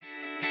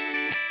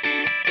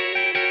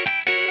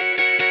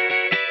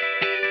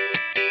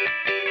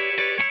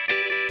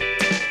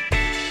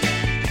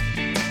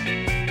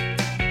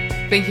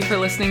Thank you for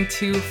listening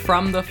to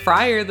From the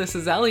Fryer. This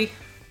is Ellie.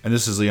 And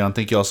this is Leon.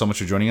 Thank you all so much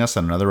for joining us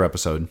on another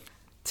episode.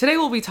 Today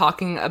we'll be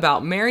talking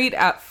about Married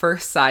at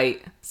First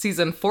Sight,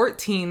 Season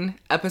 14,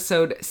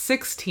 Episode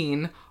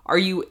 16. Are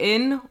you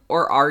in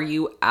or are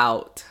you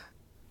out?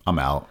 I'm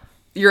out.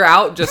 You're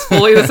out just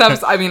fully this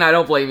episode? I mean, I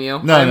don't blame you.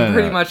 No, I'm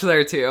pretty much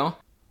there too.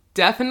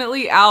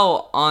 Definitely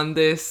out on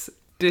this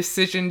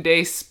Decision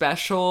Day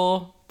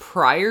special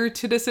prior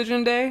to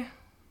Decision Day.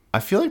 I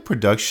feel like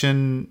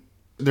production,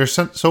 they're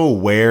so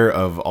aware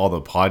of all the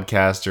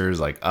podcasters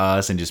like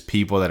us and just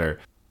people that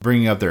are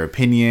bringing up their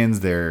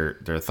opinions, their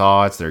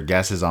thoughts, their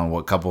guesses on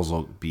what couples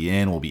will be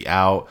in, will be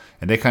out.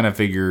 And they kind of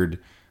figured,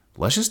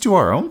 let's just do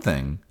our own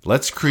thing.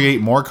 Let's create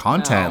more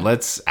content.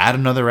 Let's add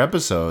another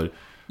episode.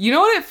 You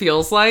know what it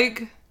feels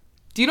like?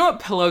 Do you know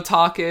what Pillow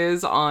Talk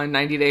is on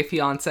 90 Day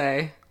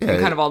Fiancé? Yeah, and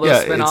kind of all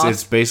those spinoffs?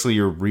 It's basically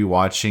you're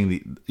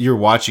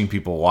watching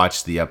people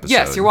watch the episode.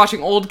 Yes, you're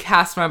watching old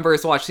cast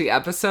members watch the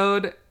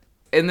episode.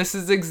 And this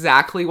is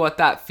exactly what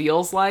that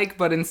feels like.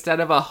 But instead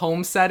of a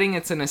home setting,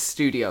 it's in a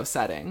studio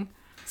setting.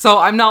 So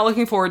I'm not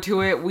looking forward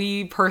to it.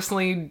 We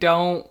personally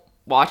don't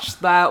watch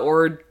that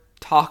or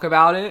talk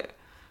about it.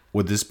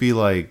 Would this be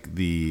like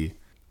the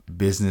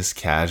business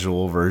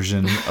casual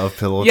version of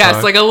Pillow Talk?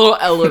 Yes, like a little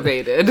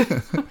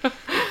elevated.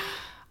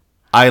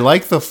 I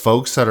like the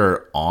folks that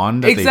are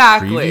on that they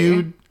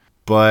previewed,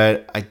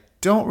 but I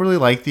don't really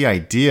like the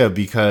idea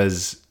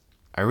because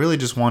I really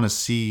just want to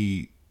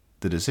see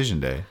the Decision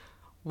Day.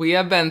 We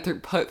have been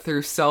put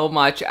through so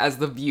much as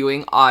the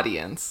viewing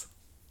audience.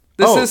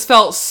 This has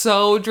felt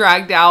so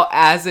dragged out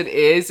as it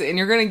is, and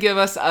you're going to give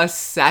us a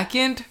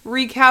second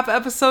recap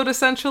episode,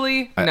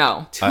 essentially?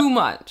 No, too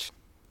much.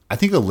 I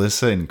think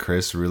Alyssa and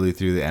Chris really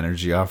threw the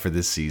energy off for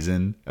this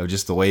season of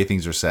just the way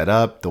things are set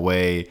up, the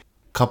way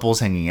couples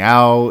hanging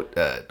out,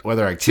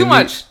 whether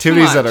activities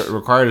that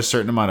required a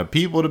certain amount of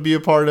people to be a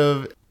part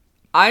of.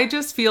 I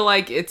just feel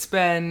like it's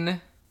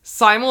been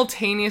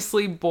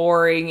simultaneously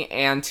boring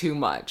and too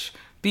much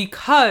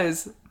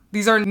because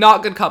these are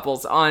not good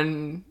couples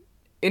in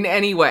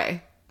any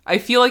way. I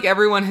feel like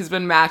everyone has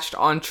been matched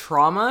on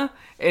trauma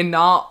and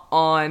not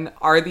on,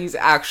 are these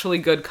actually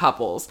good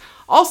couples?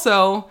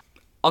 Also,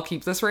 I'll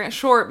keep this rant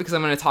short because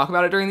I'm going to talk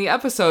about it during the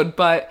episode,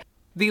 but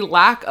the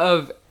lack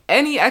of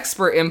any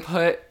expert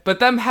input,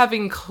 but them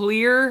having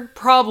clear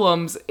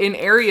problems in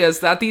areas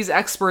that these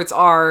experts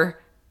are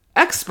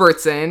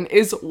experts in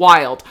is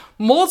wild.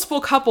 Multiple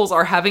couples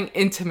are having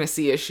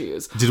intimacy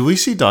issues. Did we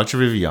see Dr.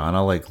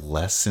 Viviana like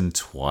less than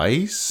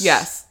twice?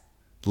 Yes.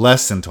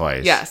 Less than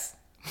twice? Yes.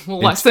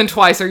 Less than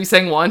twice. Are you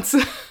saying once?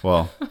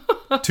 Well,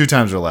 2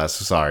 times or less.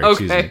 Sorry. Okay.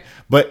 Excuse me.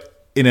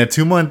 But in a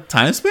 2-month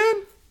time span?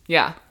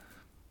 Yeah.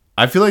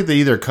 I feel like they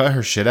either cut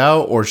her shit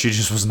out or she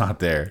just was not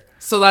there.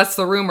 So that's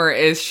the rumor,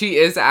 is she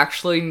is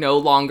actually no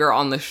longer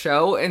on the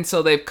show, and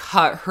so they've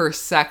cut her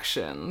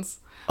sections.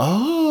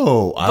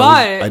 Oh,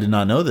 I did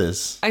not know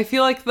this. I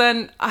feel like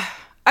then, I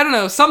don't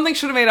know, something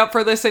should have made up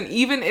for this, and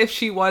even if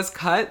she was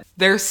cut,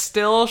 there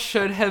still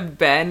should have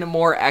been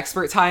more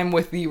expert time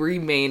with the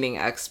remaining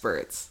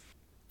experts.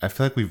 I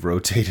feel like we've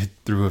rotated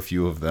through a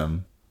few of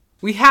them.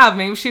 We have.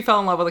 Maybe she fell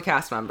in love with a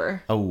cast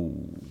member. Oh.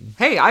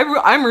 Hey,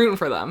 I'm rooting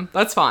for them.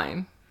 That's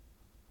fine.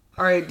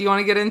 All right, do you want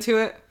to get into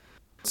it?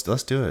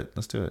 Let's do it.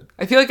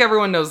 I feel like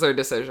everyone knows their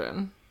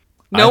decision.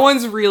 No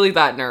one's really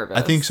that nervous.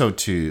 I think so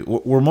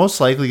too. We're most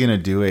likely going to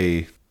do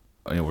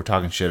we're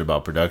talking shit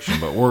about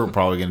production, but we're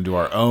probably going to do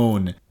our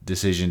own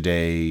Decision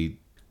Day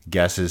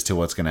guesses to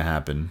what's going to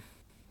happen.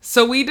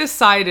 So we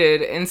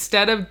decided,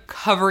 instead of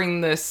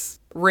covering this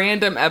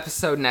random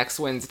episode next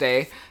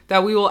Wednesday,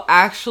 that we will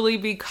actually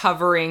be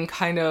covering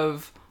kind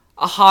of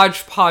a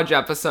hodgepodge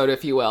episode,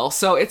 if you will.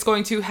 So it's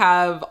going to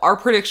have our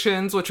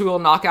predictions, which we will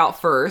knock out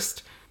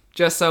first.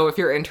 Just so if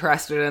you're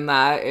interested in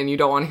that and you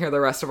don't want to hear the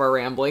rest of our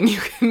rambling, you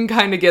can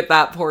kind of get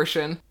that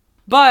portion.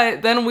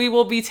 But then we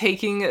will be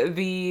taking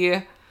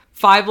the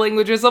 5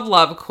 languages of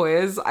love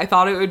quiz. I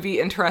thought it would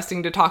be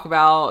interesting to talk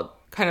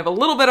about kind of a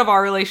little bit of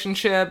our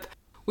relationship.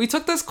 We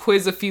took this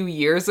quiz a few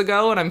years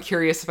ago, and I'm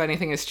curious if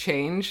anything has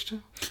changed.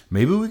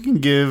 Maybe we can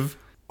give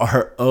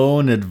our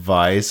own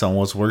advice on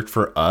what's worked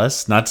for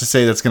us. Not to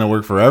say that's going to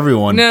work for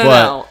everyone.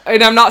 No.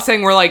 And I'm not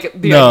saying we're like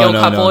the ideal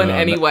couple in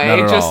any way.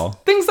 Just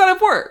things that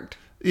have worked.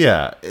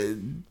 Yeah,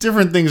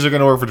 different things are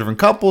going to work for different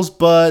couples,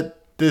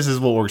 but this is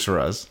what works for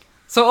us.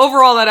 So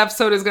overall, that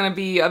episode is going to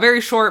be a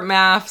very short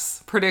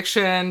maths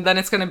prediction. Then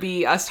it's going to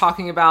be us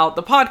talking about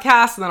the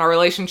podcast, and then our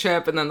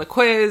relationship, and then the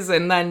quiz,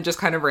 and then just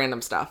kind of random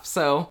stuff.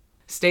 So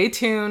stay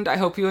tuned. I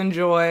hope you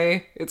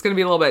enjoy. It's going to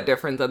be a little bit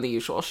different than the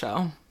usual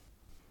show.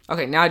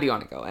 Okay, now do you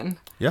want to go in?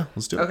 Yeah,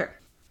 let's do it. Okay.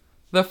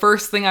 The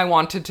first thing I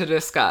wanted to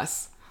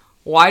discuss.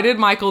 Why did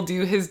Michael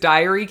do his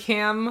diary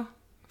cam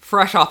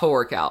fresh off a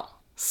workout?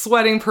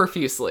 Sweating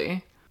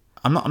profusely.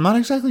 I'm not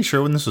exactly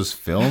sure when this was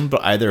filmed,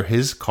 but either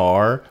his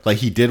car, like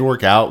he did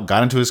work out,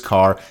 got into his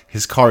car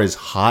is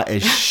hot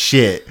as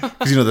shit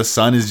because the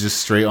sun is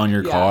just straight on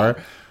your car,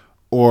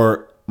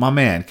 or my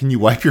man, can you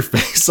wipe your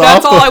face off?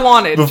 That's all I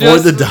wanted before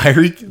the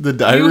diary.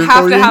 You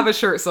have to have a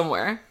shirt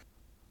somewhere.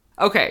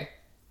 Okay,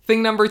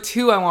 thing number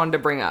 2 I wanted to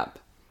bring up.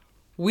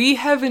 We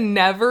have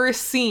never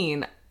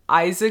seen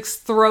Isaac's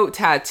throat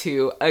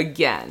tattoo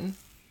again.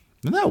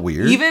 Isn't that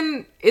weird?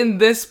 Even in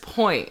this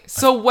point.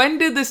 So when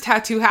did this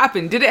tattoo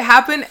happen? Did it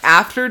happen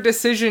after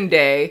Decision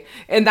Day?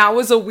 And that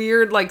was a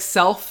weird, like,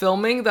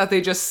 self-filming that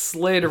they just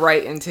slid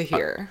right into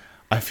here.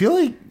 I feel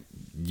like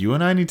you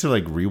and I need to,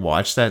 like,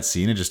 rewatch that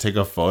scene and just take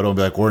a photo and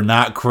be like, we're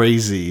not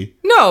crazy.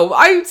 No,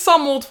 I saw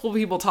multiple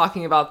people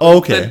talking about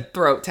the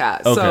throat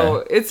tat. Okay.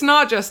 So it's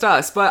not just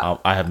us,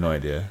 but I have no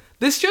idea.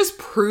 This just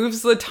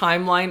proves the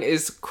timeline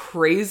is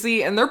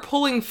crazy, and they're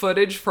pulling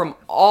footage from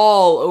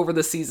all over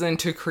the season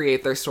to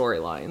create their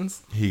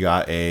storylines. He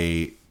got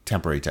a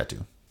temporary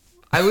tattoo.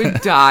 I would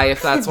die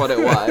if that's what it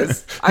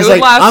was. I would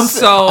laugh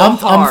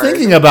hard. I'm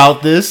thinking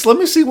about this. Let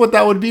me see what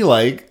that would be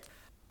like.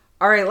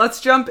 All right,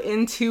 let's jump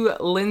into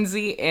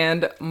Lindsay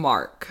and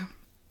Mark.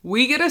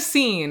 We get a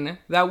scene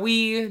that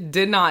we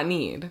did not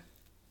need.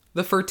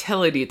 The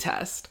fertility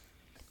test.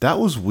 That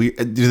was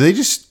weird. Do they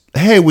just...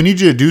 Hey, we need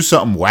you to do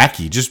something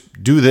wacky.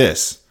 Just do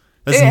this.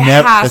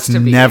 That's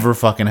never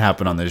fucking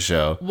happened on this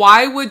show.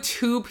 Why would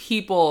 2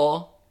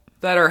 people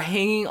that are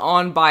hanging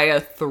on by a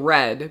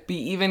thread be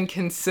even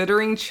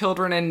considering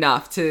children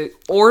enough to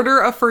order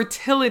a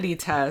fertility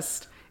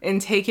test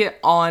and take it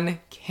on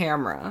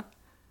camera?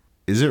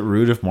 Is it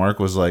rude if Mark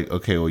was like,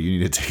 okay, well, you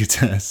need to take a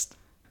test?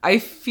 I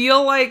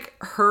feel like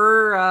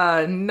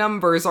her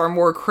numbers are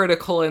more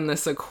critical in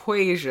this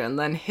equation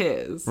than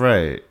his.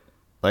 Right.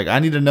 Like, I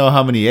need to know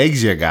how many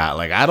eggs you got.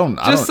 Like,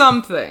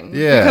 something.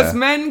 Yeah. Because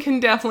men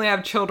can definitely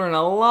have children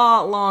a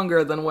lot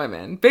longer than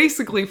women.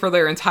 Basically for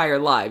their entire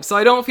lives. So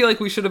I don't feel like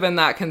we should have been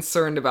that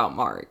concerned about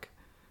Mark.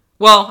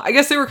 Well, I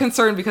guess they were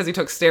concerned because he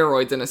took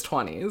steroids in his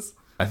 20s.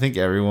 I think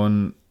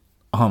everyone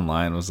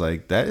online was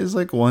like, that is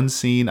like one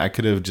scene I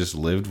could have just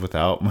lived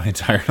without my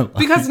entire life.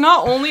 Because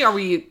not only are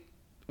we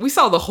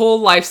saw the whole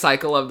life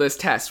cycle of this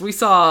test. We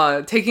saw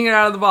taking it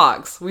out of the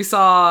box. We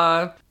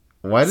saw...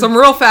 some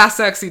real fast,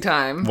 sexy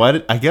time.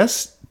 I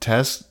guess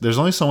tests, there's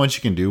only so much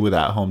you can do with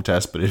at-home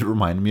tests, but it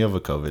reminded me of a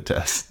COVID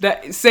test.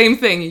 That same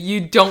thing.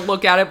 You don't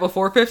look at it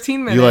before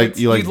 15 minutes.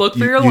 You look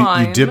for your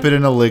line. You dip it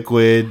in a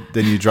liquid,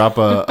 then you drop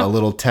a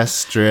little test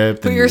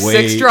strip. Put your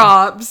 6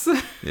 drops.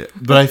 Yeah.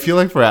 But I feel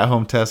like for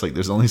at-home tests, like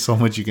there's only so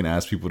much you can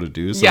ask people to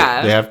do. So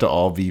they have to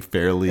all be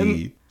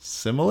fairly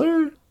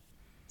similar.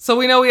 So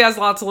we know he has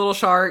lots of little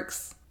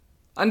sharks.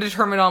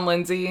 Undetermined on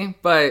Lindsay,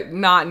 but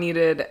not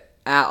needed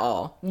at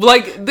all.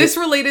 Like, this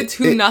related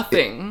to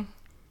nothing.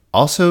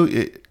 Also,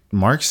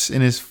 Mark's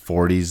in his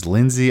 40s.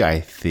 Lindsay, I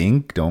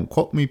think, don't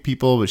quote me,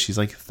 people, but she's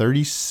like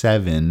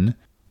 37.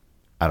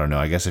 I don't know.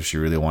 I guess if she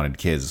really wanted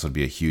kids, this would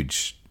be a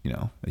huge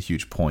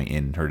point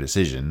in her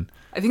decision.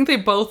 I think they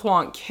both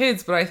want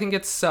kids, but I think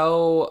it's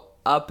so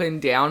up and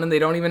down, and they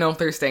don't even know if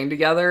they're staying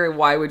together.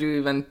 Why would you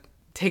even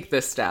take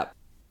this step?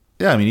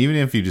 Yeah, I mean, even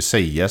if you just say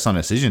yes on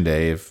decision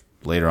day, if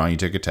later on you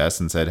took a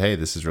test and said, hey,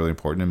 this is really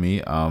important to me,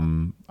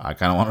 I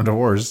kind of want a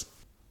divorce.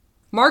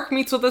 Mark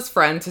meets with his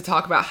friend to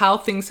talk about how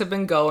things have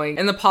been going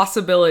and the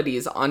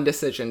possibilities on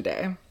decision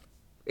day.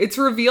 It's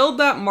revealed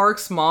that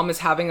Mark's mom is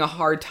having a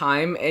hard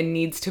time and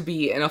needs to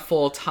be in a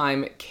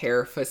full-time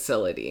care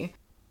facility.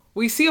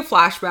 We see a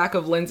flashback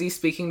of Lindsay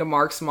speaking to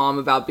Mark's mom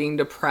about being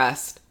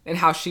depressed and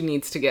how she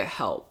needs to get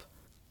help.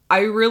 I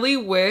really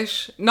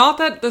wish, not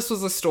that this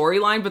was a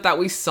storyline, but that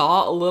we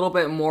saw a little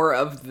bit more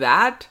of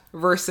that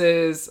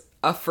versus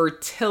a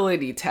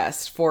fertility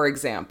test, for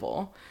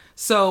example.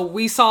 So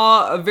we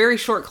saw a very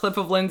short clip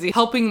of Lindsay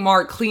helping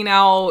Mark clean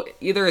out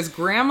either his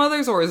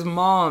grandmother's or his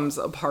mom's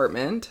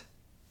apartment.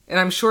 And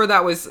I'm sure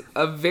that was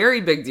a very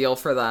big deal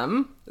for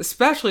them,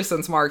 especially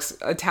since Mark's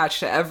attached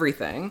to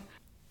everything.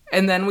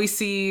 And then we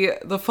see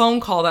the phone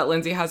call that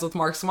Lindsay has with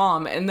Mark's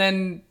mom, and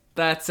then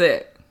that's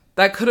it.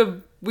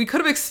 We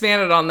could have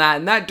expanded on that,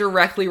 and that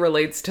directly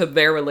relates to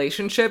their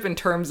relationship in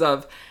terms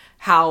of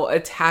how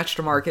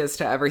attached Mark is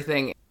to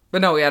everything. But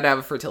no, we had to have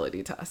a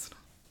fertility test.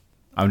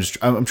 I'm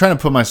trying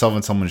to put myself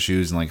in someone's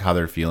shoes and like how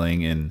they're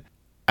feeling, and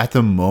at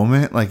the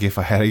moment, like if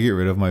I had to get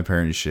rid of my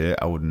parents' shit,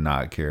 I would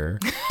not care.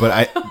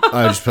 But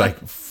I just be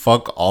like,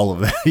 fuck all of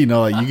that,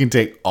 like you can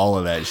take all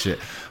of that shit.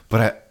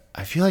 But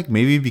I feel like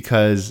maybe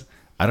because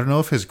I don't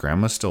know if his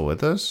grandma's still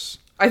with us.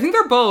 I think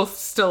they're both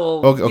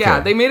still. Okay. Yeah,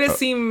 they made it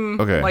seem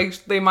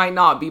like they might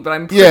not be, but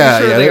I'm pretty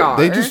sure they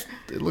are.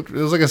 It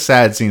was like a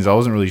sad scene, so I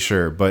wasn't really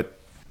sure. But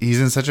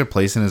he's in such a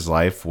place in his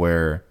life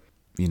where,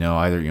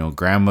 either,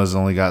 grandma's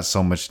only got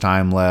so much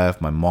time left.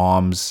 My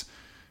mom's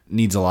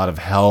needs a lot of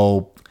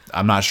help.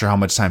 I'm not sure how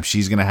much time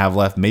she's going to have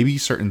left. Maybe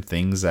certain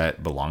things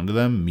that belong to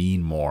them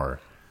mean more.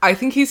 I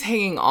think he's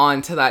hanging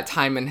on to that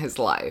time in his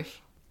life.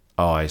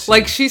 Oh, I see.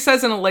 Like she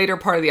says in a later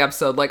part of the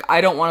episode, like, I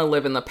don't want to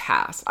live in the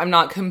past. I'm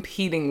not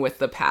competing with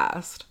the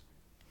past.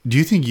 Do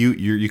you think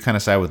you kind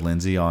of side with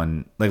Lindsay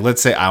on, like,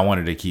 let's say I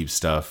wanted to keep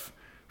stuff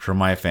for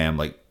my fam,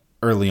 like,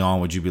 early on,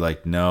 would you be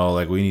like, no,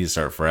 like, we need to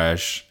start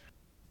fresh?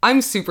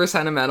 I'm super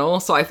sentimental,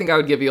 so I think I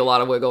would give you a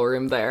lot of wiggle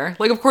room there.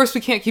 Like, of course,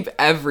 we can't keep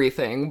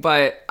everything,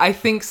 but I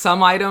think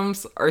some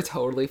items are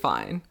totally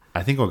fine.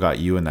 I think what got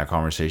you in that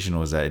conversation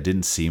was that it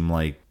didn't seem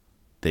like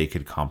they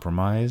could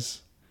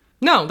compromise?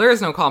 No, there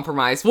is no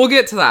compromise. We'll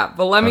get to that,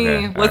 but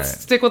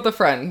let's stick with the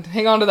friend.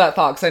 Hang on to that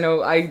thought, because I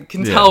know I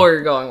can tell where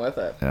you're going with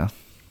it. Yeah.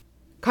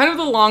 Kind of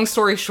the long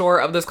story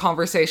short of this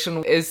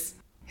conversation is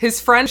his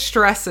friend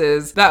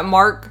stresses that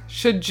Mark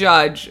should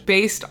judge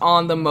based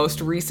on the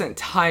most recent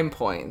time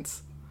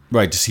points.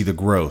 Right, to see the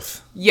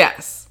growth.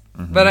 Yes.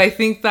 Mm-hmm. But I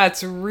think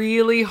that's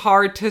really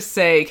hard to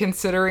say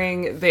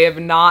considering they have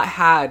not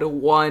had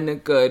one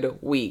good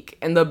week.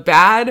 And the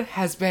bad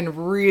has been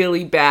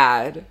really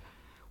bad.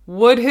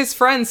 Would his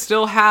friend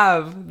still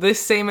have this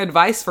same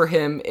advice for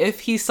him if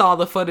he saw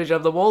the footage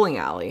of the bowling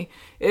alley?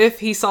 If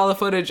he saw the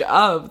footage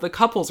of the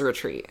couples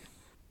retreat?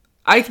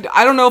 I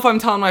don't know if I'm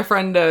telling my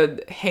friend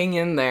to hang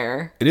in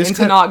there and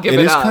to not give it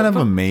up. It is kind of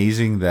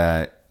amazing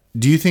that...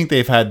 Do you think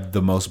they've had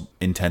the most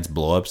intense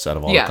blow-ups out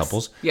of all the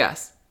couples?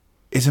 Yes.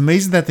 It's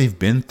amazing that they've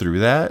been through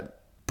that,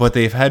 but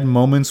they've had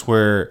moments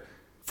where,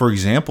 for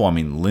example, I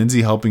mean,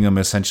 Lindsay helping them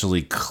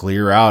essentially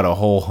clear out a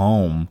whole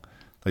home.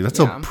 Like, that's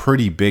a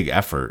pretty big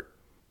effort.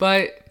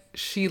 But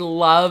she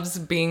loves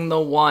being the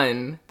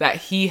one that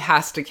he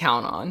has to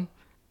count on.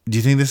 Do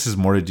you think this is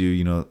more to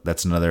do,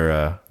 that's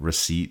another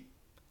receipt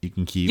you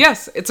can keep?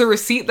 Yes, it's a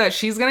receipt that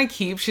she's going to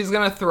keep. She's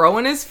going to throw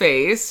in his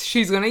face.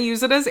 She's going to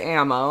use it as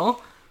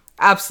ammo.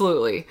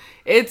 Absolutely.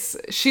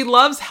 She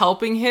loves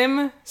helping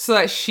him so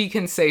that she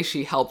can say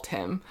she helped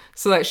him,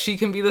 so that she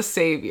can be the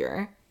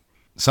savior.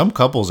 Some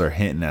couples are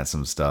hinting at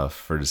some stuff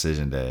for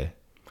Decision Day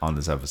on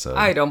this episode.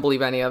 I don't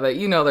believe any of it.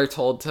 They're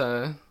told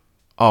to...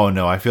 Oh,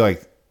 no, I feel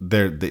like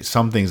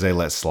some things they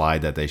let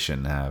slide that they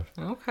shouldn't have.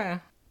 Okay.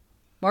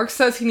 Mark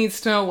says he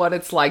needs to know what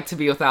it's like to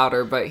be without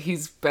her, but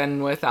he's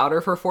been without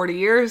her for 40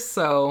 years,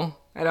 so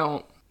I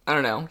don't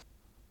know.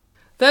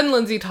 Then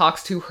Lindsay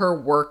talks to her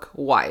work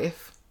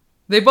wife.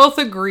 They both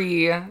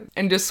agree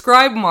and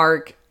describe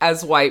Mark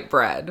as white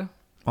bread.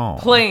 Aww.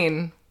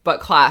 Plain,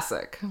 but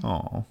classic.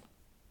 Oh,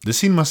 this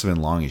scene must have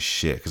been long as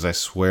shit, because I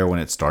swear when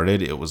it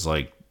started, it was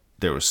like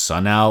there was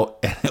sun out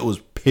and it was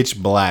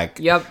pitch black.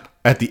 Yep.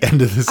 At the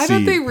end of the scene. I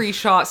bet they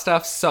reshot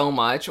stuff so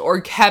much or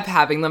kept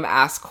having them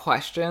ask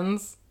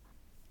questions.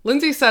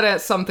 Lindsay said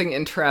something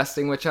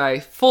interesting, which I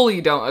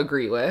fully don't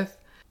agree with.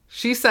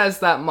 She says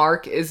that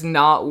Mark is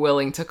not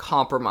willing to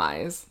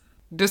compromise.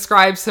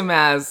 Describes him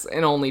as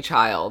an only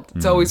child.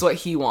 It's always what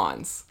he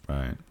wants.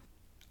 Right.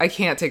 I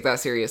can't take that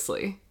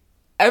seriously.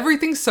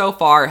 Everything so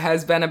far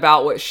has been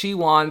about what she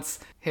wants,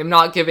 him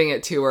not giving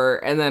it to her,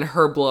 and then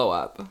her blow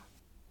up.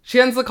 She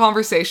ends the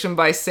conversation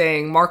by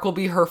saying Mark will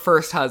be her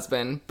first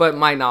husband, but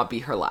might not be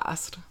her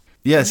last.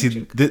 Yeah,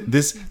 see,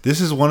 this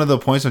is one of the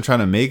points I'm trying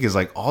to make is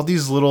like all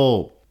these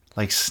little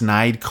like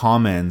snide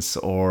comments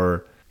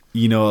or,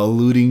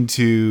 alluding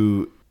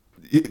to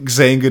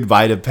saying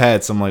goodbye to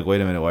pets. I'm like, wait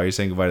a minute, why are you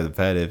saying goodbye to the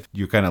pet if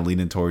you're kind of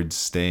leaning towards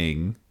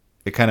staying?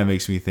 It kind of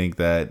makes me think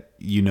that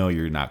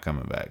you're not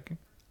coming back.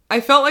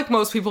 I felt like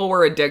most people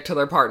were a dick to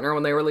their partner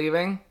when they were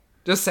leaving.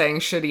 Just saying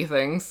shitty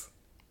things.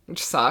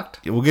 Which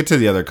sucked. We'll get to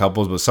the other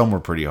couples, but some were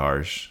pretty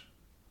harsh.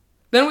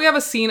 Then we have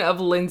a scene of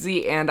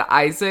Lindsay and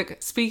Isaac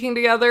speaking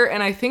together,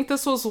 and I think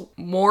this was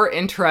more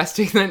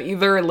interesting than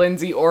either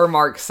Lindsay or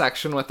Mark's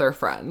section with their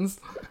friends.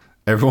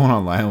 Everyone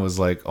online was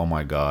like, oh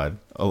my god,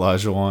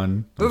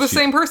 Olajuwon. They're the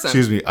same person.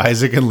 Excuse me,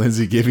 Isaac and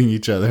Lindsay giving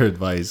each other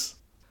advice.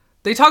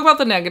 They talk about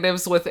the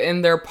negatives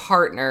within their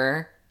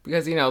partner,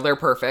 because, they're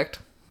perfect.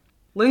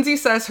 Lindsay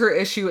says her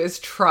issue is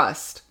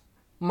trust.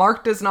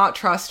 Mark does not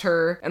trust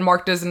her, and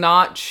Mark does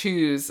not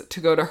choose to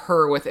go to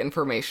her with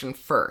information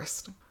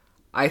first.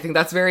 I think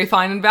that's very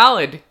fine and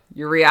valid.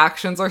 Your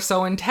reactions are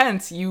so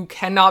intense, you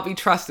cannot be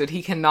trusted.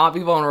 He cannot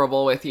be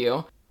vulnerable with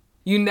you.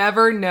 You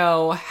never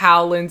know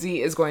how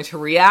Lindsay is going to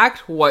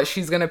react, what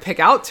she's going to pick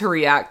out to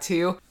react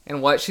to,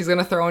 and what she's going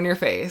to throw in your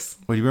face.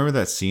 Well, you remember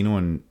that scene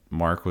when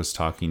Mark was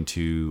talking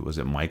to, was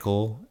it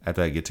Michael at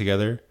that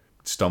get-together?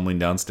 Stumbling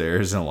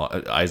downstairs, and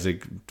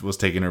Isaac was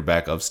taking her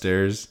back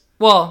upstairs.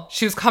 Well,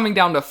 she was coming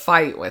down to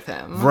fight with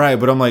him. Right,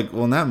 but I'm like,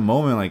 well, in that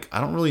moment, like,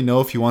 I don't really know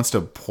if he wants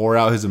to pour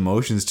out his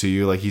emotions to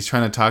you. Like, he's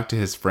trying to talk to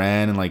his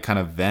friend and, like, kind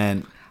of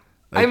vent.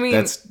 Like,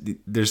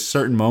 there's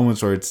certain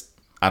moments where it's,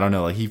 I don't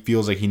know, like, he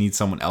feels like he needs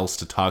someone else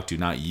to talk to,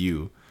 not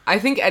you. I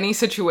think any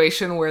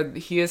situation where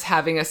he is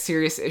having a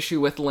serious issue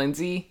with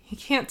Lindsay, he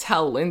can't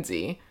tell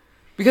Lindsay.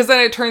 Because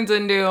then it turns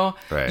into,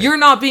 You're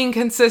not being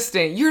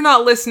consistent. You're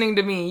not listening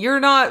to me.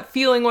 You're not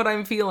feeling what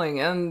I'm feeling.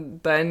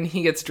 And then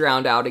he gets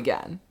drowned out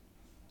again.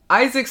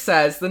 Isaac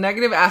says the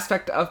negative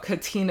aspect of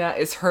Katina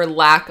is her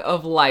lack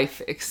of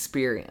life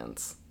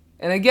experience.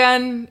 And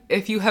again,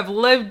 if you have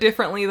lived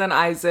differently than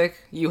Isaac,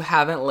 you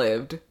haven't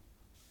lived.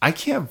 I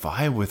can't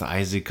vibe with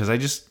Isaac because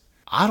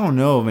I don't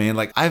know, man.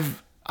 Like,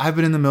 I've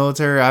been in the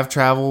military, I've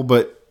traveled,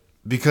 but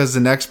because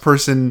the next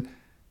person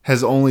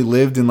has only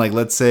lived in, like,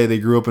 let's say they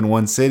grew up in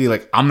one city,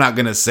 like, I'm not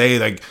going to say,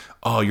 like,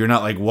 oh, you're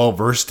not, like,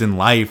 well-versed in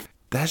life.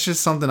 That's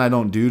just something I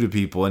don't do to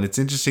people. And it's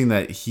interesting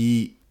that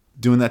he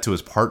doing that to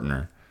his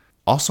partner.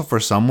 Also, for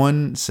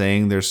someone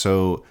saying they're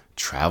so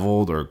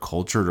traveled or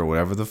cultured or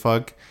whatever the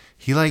fuck,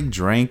 he, like,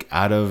 drank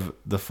out of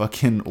the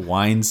fucking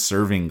wine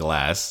serving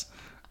glass.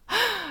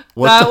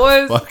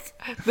 What the fuck?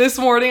 This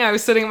morning I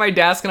was sitting at my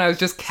desk and I was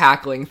just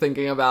cackling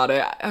thinking about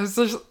it.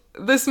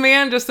 This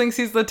man just thinks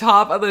he's the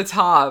top of the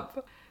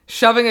top.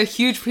 Shoving a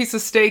huge piece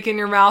of steak in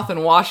your mouth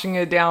and washing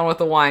it down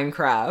with a wine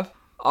craft.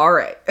 All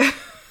right.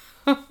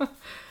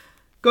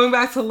 Going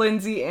back to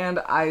Lindsay and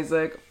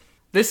Isaac.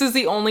 This is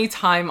the only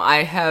time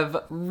I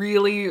have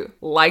really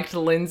liked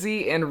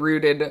Lindsay and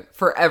rooted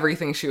for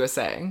everything she was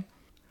saying.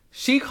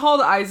 She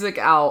called Isaac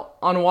out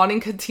on wanting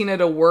Katina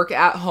to work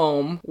at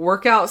home,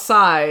 work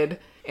outside,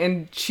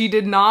 and she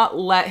did not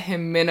let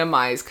him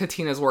minimize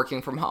Katina's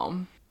working from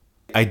home.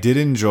 I did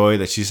enjoy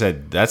that she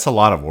said, that's a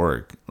lot of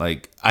work.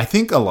 Like, I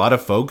think a lot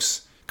of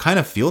folks kind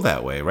of feel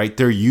that way, right?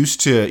 They're used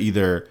to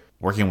either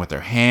working with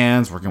their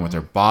hands, working with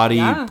their body,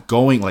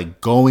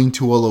 going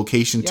to a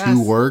location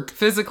to work.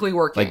 Physically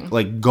working.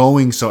 Like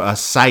going a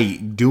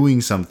site,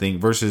 doing something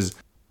versus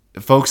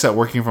folks that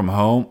working from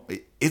home.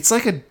 It's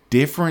like a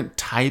different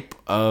type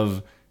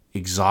of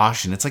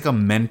exhaustion. It's like a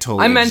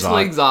mental I'm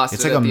mentally exhausted.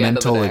 It's like a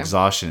mental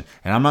exhaustion.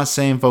 And I'm not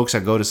saying folks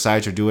that go to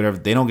sites or do whatever,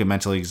 they don't get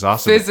mentally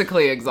exhausted.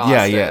 Physically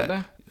exhausted.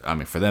 Yeah. I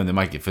mean, for them, they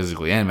might get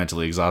physically and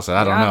mentally exhausted.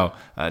 I don't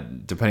know,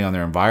 depending on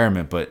their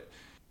environment, but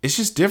it's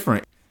just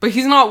different. But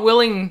he's not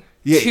willing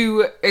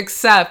to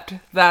accept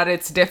that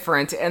it's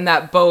different and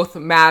that both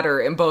matter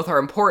and both are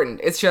important.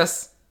 It's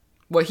just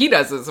what he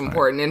does is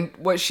important and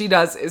what she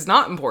does is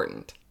not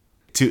important.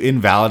 To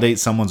invalidate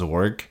someone's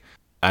work,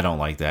 I don't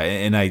like that.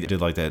 And I did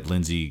like that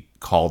Lindsay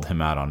called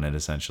him out on it,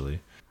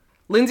 essentially.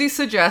 Lindsay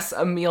suggests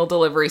a meal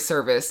delivery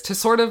service to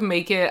sort of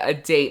make it a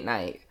date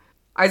night.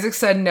 Isaac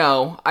said,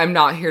 no, I'm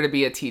not here to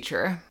be a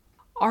teacher.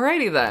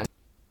 Alrighty then.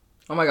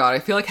 Oh my god, I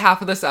feel like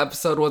half of this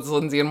episode was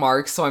Lindsay and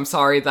Mark, so I'm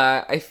sorry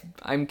that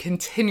I'm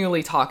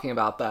continually talking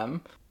about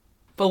them.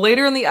 But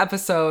later in the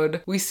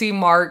episode, we see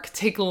Mark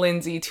take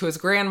Lindsay to his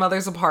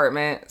grandmother's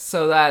apartment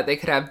so that they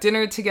could have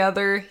dinner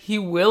together. He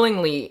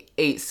willingly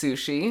ate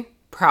sushi.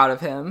 Proud of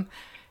him.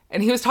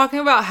 And he was talking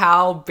about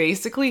how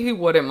basically he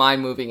wouldn't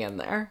mind moving in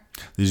there.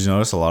 Did you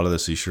notice a lot of the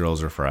sushi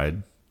rolls are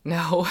fried?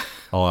 No.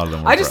 A lot of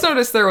them were I just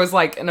noticed there was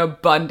like an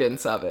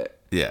abundance of it.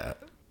 Yeah.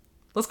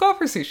 Let's go out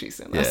for sushi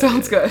soon. That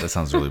sounds good. That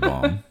sounds really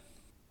bomb.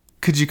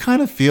 Could you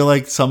kind of feel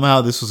like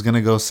somehow this was going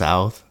to go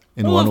south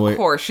in one way? Of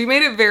course. She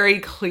made it very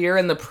clear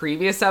in the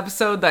previous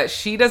episode that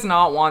she does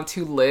not want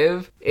to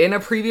live in a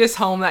previous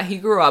home that he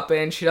grew up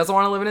in. She doesn't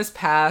want to live in his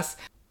past.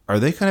 Are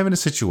they kind of in a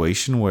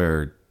situation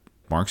where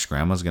Mark's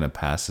grandma's going to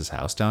pass his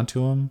house down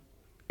to him?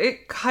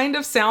 It kind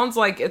of sounds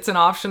like it's an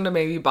option to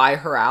maybe buy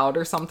her out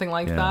or something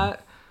like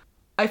that.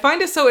 I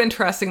find it so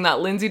interesting that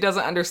Lindsay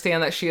doesn't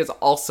understand that she is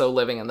also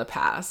living in the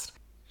past.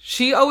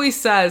 She always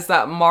says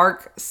that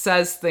Mark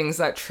says things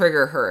that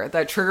trigger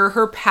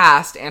her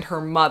past and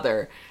her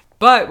mother.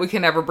 But we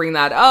can never bring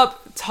that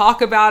up,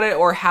 talk about it,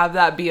 or have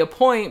that be a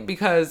point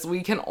because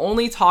we can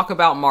only talk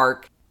about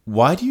Mark.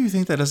 Why do you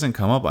think that doesn't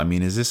come up? I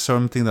mean, is this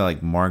something that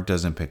like Mark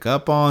doesn't pick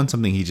up on?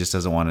 Something he just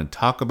doesn't want to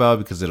talk about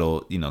because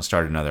it'll,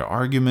 start another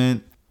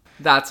argument?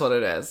 That's what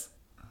it is.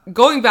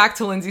 Going back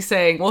to Lindsay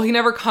saying, well, he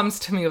never comes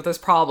to me with his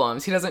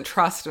problems. He doesn't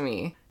trust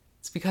me.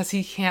 It's because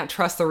he can't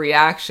trust the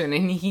reaction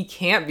and he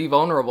can't be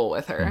vulnerable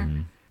with her.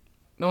 Mm-hmm.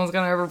 No one's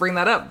going to ever bring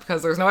that up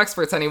because there's no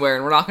experts anywhere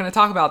and we're not going to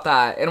talk about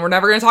that. And we're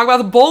never going to talk about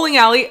the bowling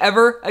alley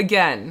ever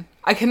again.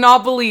 I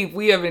cannot believe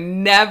we have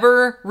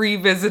never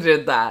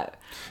revisited that.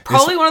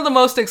 Probably one of the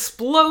most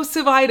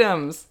explosive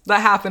items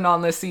that happened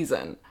on this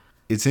season.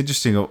 It's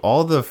interesting. Of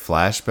all the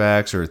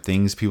flashbacks or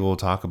things people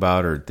talk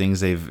about or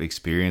things they've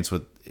experienced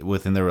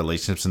within their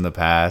relationships in the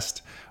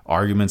past,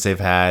 arguments they've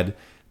had,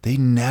 they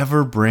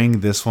never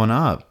bring this one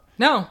up.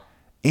 No.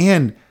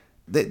 And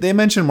they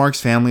mention Mark's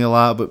family a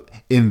lot, but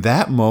in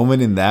that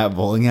moment in that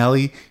bowling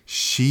alley,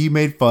 she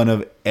made fun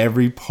of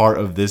every part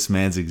of this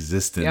man's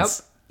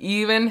existence. Yep.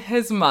 Even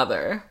his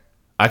mother.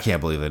 I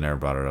can't believe they never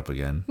brought it up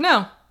again.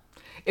 No.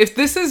 If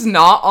this is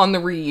not on the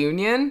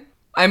reunion,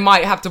 I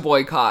might have to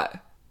boycott.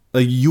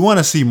 Like, you want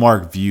to see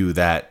Mark view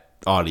that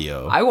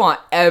audio. I want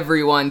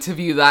everyone to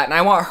view that, and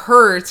I want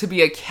her to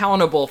be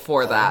accountable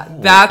for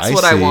that. That's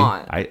what I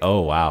want.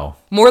 Oh, wow.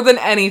 More than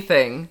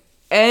anything,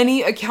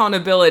 any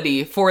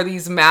accountability for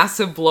these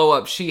massive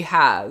blow-ups she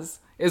has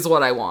is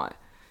what I want.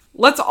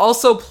 Let's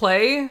also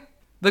play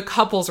the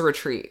couples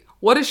retreat.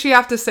 What does she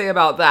have to say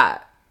about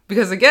that?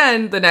 Because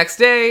again, the next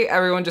day,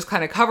 everyone just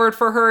kind of covered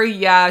for her.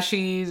 Yeah,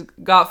 she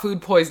got food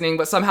poisoning,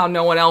 but somehow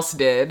no one else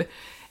did.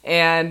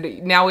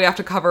 And now we have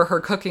to cover her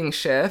cooking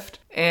shift.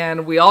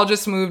 And we all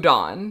just moved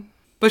on.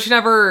 But she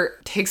never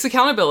takes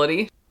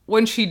accountability.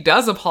 When she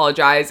does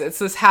apologize, it's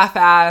this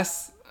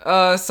half-ass,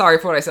 sorry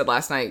for what I said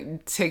last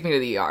night. Take me to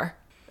the ER.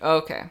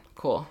 Okay,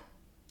 cool.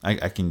 I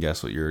can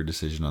guess what your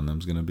decision on them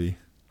is going to be.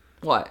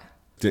 What?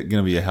 It's going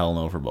to be a hell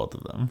no for both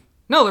of them.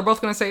 No, they're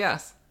both going to say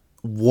yes.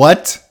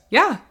 What?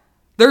 Yeah.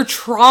 They're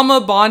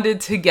trauma bonded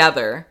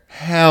together.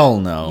 Hell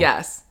no.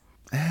 Yes.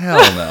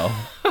 Hell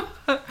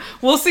no.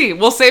 We'll see.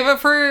 We'll save it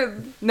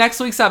for next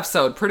week's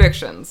episode.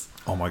 Predictions.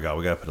 Oh my god,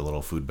 we gotta put a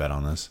little food bet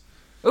on this.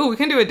 Ooh, we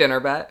can do a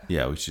dinner bet.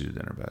 Yeah, we should do a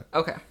dinner bet.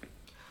 Okay.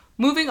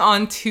 Moving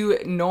on to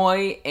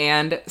Noi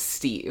and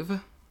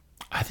Steve.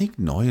 I think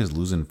Noi is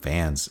losing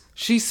fans.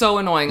 She's so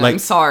annoying. I'm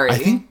sorry. I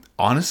think,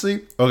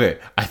 honestly, okay,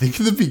 I think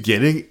in the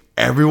beginning,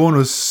 everyone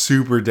was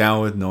super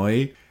down with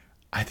Noi.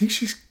 I think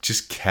she's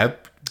just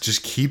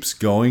keeps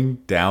going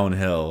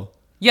downhill.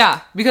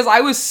 Yeah, because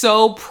I was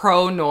so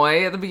pro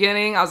Noi at the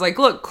beginning. I was like,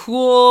 look,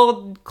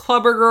 cool,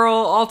 clubber girl,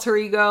 alter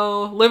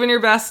ego, living your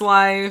best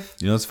life.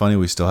 You know what's funny?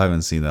 We still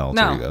haven't seen that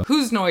alter ego.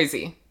 Who's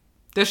Noisy?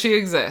 Does she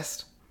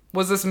exist?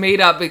 Was this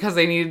made up because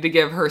they needed to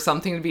give her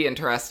something to be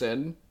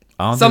interested?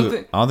 I don't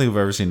think we've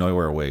ever seen Noi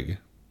wear a wig.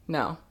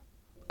 No.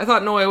 I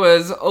thought Noi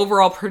was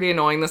overall pretty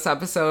annoying this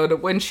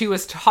episode. When she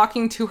was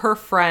talking to her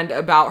friend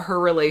about her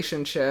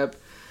relationship,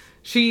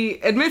 she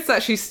admits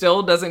that she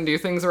still doesn't do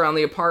things around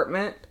the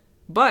apartment,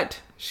 but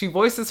she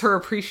voices her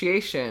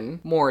appreciation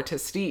more to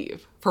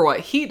Steve for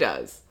what he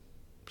does.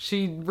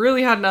 She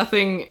really had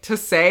nothing to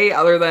say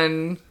other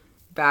than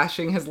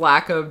bashing his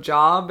lack of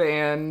job,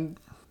 and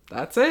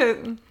that's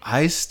it.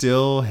 I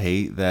still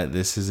hate that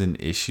this is an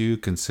issue,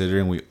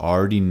 considering we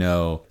already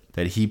know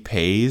that he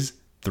pays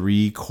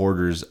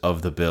 3/4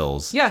 of the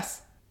bills.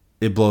 Yes.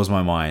 It blows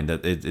my mind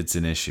that it's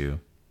an issue.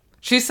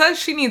 She says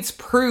she needs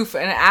proof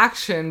and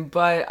action,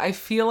 but I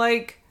feel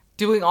like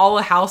doing all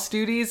the house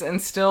duties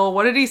and still,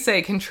 what did he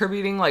say,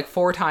 contributing like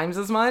 4 times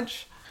as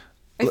much?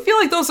 I feel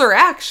like those are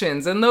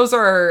actions and those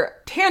are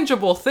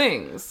tangible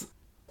things.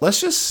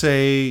 Let's just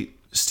say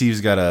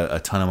Steve's got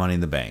a ton of money in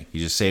the bank. He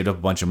just saved up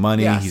a bunch of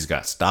money. Yes. He's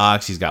got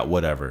stocks. He's got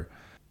whatever.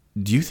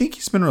 Do you think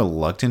he's been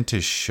reluctant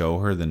to show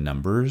her the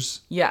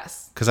numbers?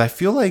 Yes. Because I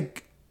feel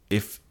like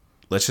if,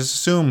 let's just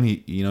assume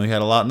he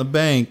had a lot in the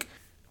bank,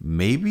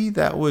 maybe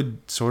that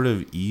would sort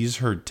of ease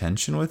her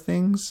tension with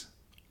things.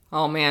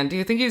 Oh man, do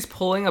you think he's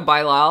pulling a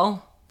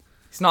Bilal?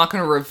 He's not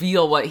going to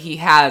reveal what he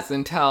has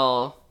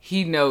until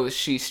he knows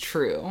she's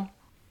true.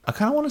 I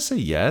kind of want to say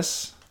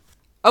yes.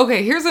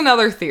 Okay, here's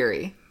another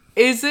theory.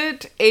 Is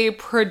it a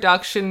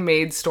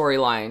production-made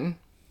storyline?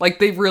 Like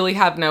they really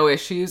have no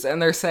issues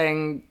and they're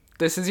saying,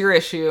 this is your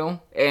issue,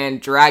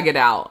 and drag it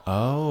out.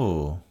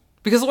 Oh.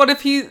 Because what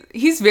if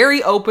he's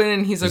very open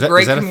and he's a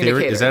great communicator?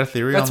 Is that a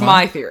theory? That's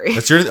my theory.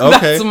 That's your okay.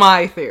 That's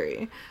my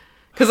theory.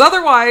 Because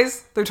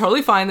otherwise, they're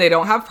totally fine. They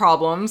don't have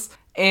problems.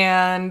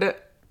 And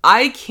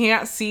I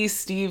can't see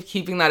Steve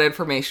keeping that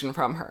information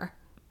from her.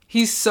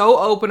 He's so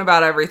open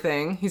about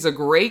everything. He's a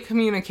great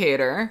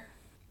communicator.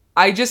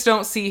 I just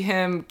don't see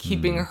him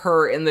keeping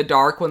her in the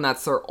dark when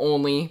that's their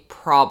only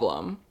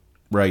problem.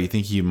 Right. You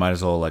think he might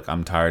as well, like,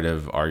 I'm tired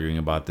of arguing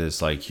about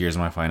this. Like, here's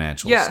my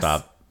financials. Yes.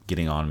 Stop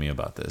getting on me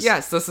about this.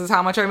 Yes, this is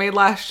how much I made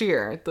last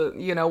year.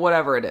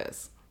 Whatever it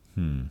is.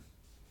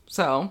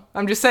 So,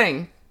 I'm just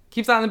saying,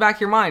 keep that in the back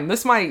of your mind.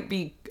 This might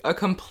be a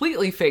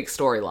completely fake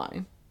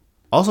storyline.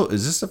 Also,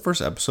 is this the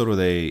first episode where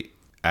they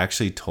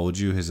actually told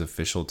you his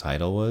official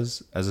title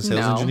was as a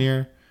sales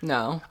engineer?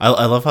 No.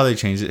 I love how they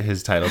changed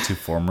his title to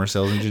former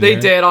sales engineer. They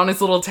did on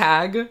his little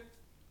tag.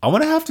 I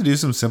want to have to do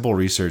some simple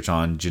research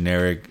on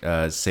generic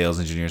sales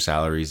engineer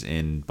salaries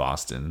in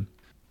Boston.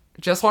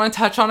 Just want to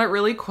touch on it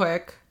really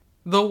quick.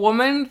 The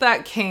woman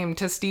that came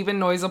to Steve and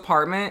Noi's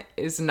apartment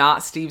is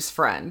not Steve's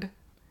friend.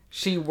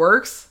 She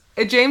works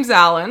at James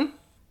Allen.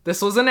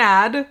 This was an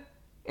ad,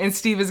 and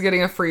Steve is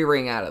getting a free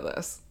ring out of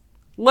this.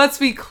 Let's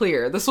be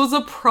clear. This was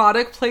a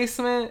product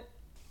placement.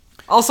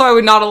 Also, I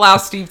would not allow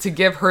Steve to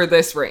give her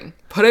this ring.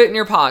 Put it in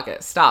your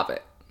pocket. Stop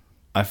it.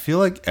 I feel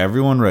like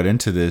everyone read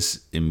into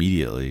this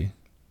immediately.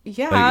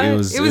 Yeah,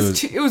 like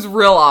it was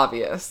real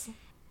obvious.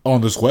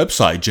 On this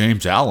website,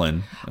 James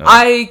Allen.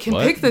 I can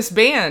pick this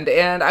band,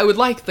 and I would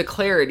like the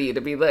clarity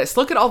to be this.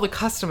 Look at all the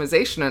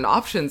customization and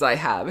options I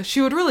have.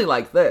 She would really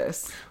like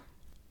this.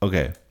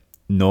 Okay.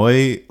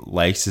 Noi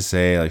likes to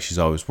say, like, she's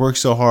always worked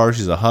so hard.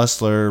 She's a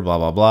hustler, blah,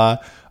 blah,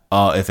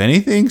 blah. If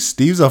anything,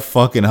 Steve's a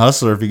fucking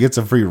hustler if he gets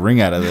a free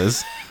ring out of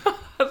this.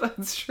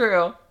 That's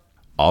true.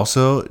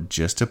 Also,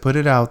 just to put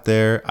it out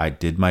there, I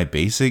did my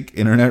basic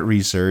internet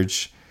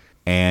research,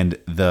 and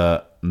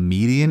the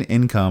median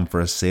income for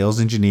a sales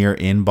engineer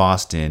in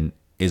Boston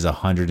is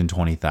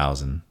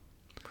 $120,000.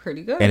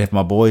 Pretty good. And if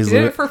my boy's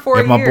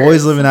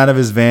boy's living out of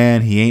his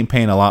van, he ain't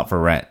paying a lot for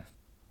rent.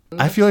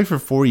 I feel like for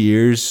 4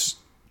 years,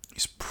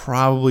 he's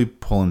probably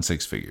pulling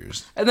 6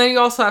 figures. And then you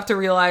also have to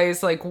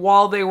realize, like,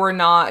 while they were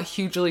not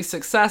hugely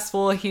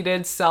successful, he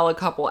did sell a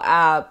couple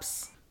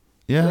apps.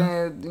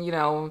 Yeah.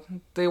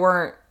 They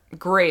weren't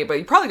great, but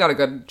you probably got a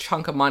good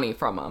chunk of money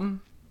from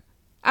them.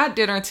 At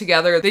dinner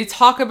together, they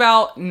talk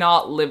about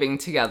not living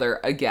together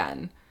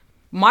again.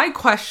 My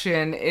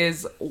question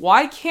is,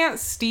 why can't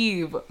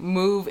Steve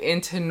move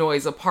into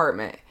Noi's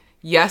apartment?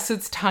 Yes,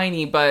 it's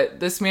tiny, but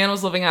this man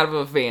was living out of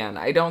a van.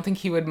 I don't think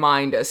he would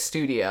mind a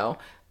studio.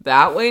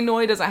 That way,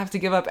 Noi doesn't have to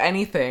give up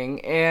anything,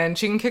 and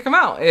she can kick him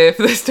out if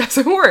this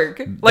doesn't work.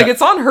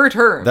 It's on her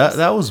terms.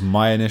 That was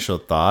my initial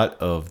thought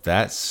of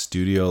that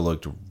studio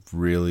looked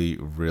really,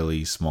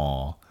 really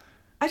small.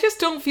 I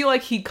just don't feel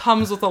like he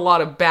comes with a lot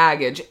of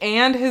baggage,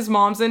 and his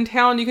mom's in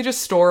town. You could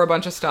just store a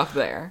bunch of stuff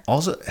there.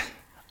 Also,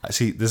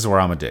 see, this is where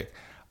I'm a dick.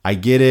 I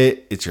get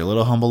it. It's your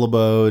little humble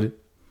abode.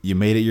 You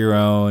made it your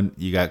own.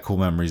 You got cool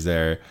memories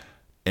there.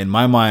 In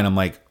my mind, I'm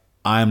like,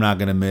 I'm not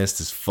going to miss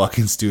this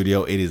fucking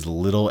studio. It is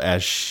little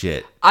as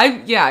shit.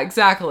 Yeah,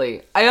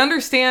 exactly. I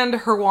understand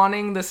her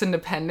wanting this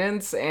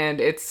independence,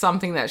 and it's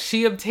something that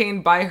she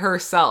obtained by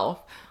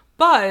herself.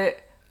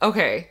 But,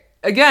 okay,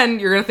 again,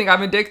 you're going to think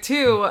I'm a dick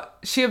too.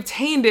 She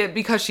obtained it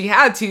because she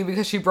had to,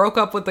 because she broke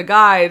up with the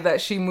guy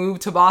that she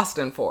moved to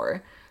Boston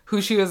for,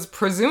 who she was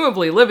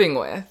presumably living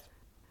with.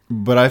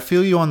 But I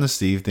feel you on the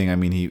Steve thing. I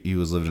mean, he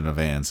was living in a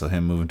van, so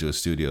him moving to a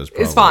studio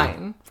is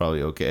fine.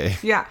 Probably okay.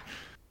 Yeah.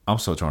 I'm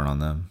so torn on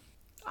them.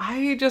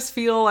 I just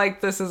feel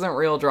like this isn't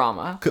real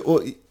drama.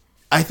 Well,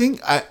 I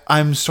think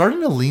I'm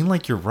starting to lean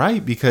like you're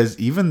right, because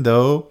even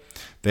though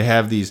they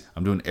have these,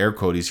 I'm doing air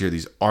quotes here,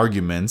 these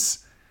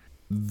arguments,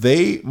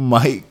 they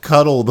might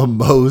cuddle the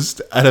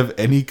most out of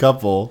any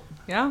couple.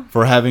 Yeah.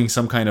 For having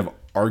some kind of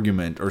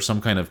argument or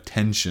some kind of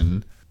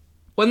tension.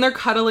 When they're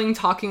cuddling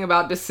talking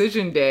about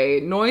decision day,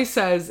 Noi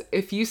says,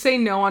 if you say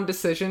no on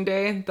decision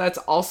day, that's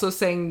also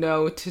saying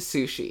no to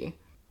sushi.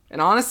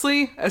 And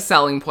honestly, a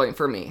selling point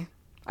for me.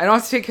 I don't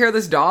have to take care of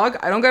this dog.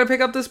 I don't gotta pick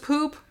up this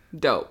poop.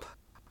 Dope.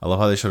 I love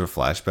how they showed a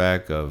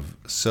flashback of,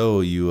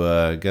 so you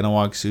gonna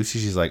walk sushi?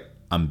 She's like,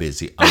 I'm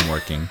busy. I'm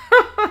working.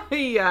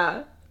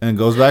 Yeah. And it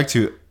goes back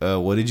to,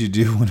 what did you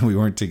do when we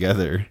weren't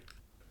together?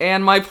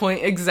 And my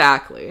point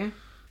exactly.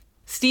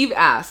 Steve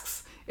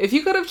asks, if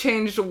you could have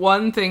changed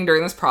one thing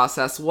during this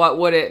process, what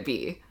would it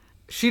be?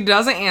 She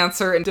doesn't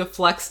answer and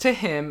deflects to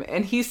him,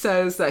 and he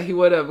says that he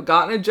would have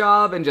gotten a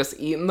job and just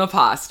eaten the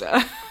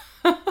pasta.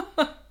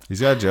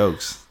 He's got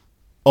jokes.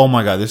 Oh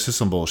my god, this is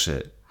some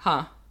bullshit.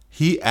 Huh.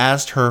 He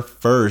asked her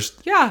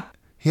first. Yeah.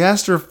 He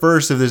asked her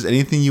first if there's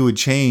anything you would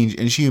change,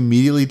 and she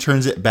immediately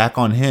turns it back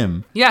on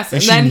him. Yes, and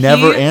and she then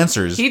never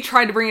answers. He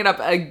tried to bring it up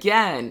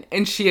again,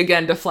 and she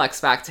again deflects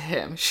back to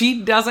him.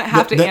 She doesn't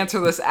have to answer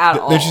this at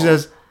all. Then she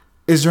says,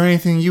 is there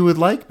anything you would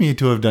like me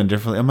to have done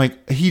differently? I'm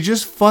like, he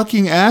just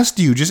fucking asked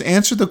you. Just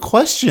answer the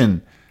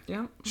question.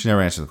 Yeah. She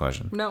never answered the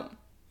question. No.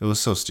 It was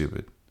so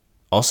stupid.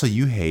 Also,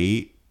 you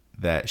hate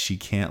that she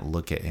can't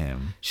look at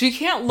him. She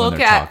can't look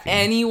at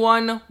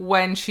anyone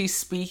when she's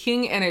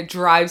speaking, and it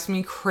drives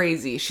me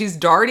crazy. She's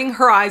darting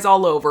her eyes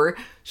all over.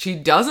 She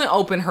doesn't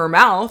open her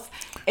mouth,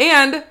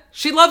 and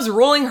she loves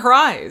rolling her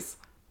eyes.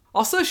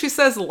 Also, she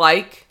says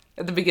like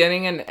at the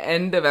beginning and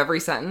end of every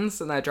sentence,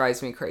 and that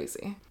drives me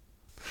crazy.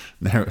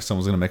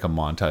 Someone's going to make a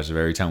montage of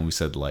every time we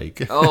said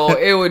like. Oh,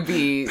 it would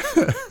be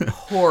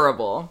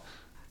horrible.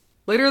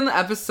 Later in the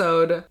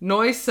episode,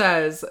 Noi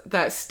says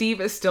that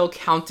Steve is still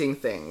counting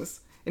things.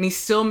 And he's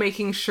still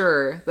making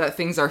sure that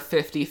things are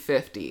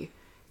 50-50.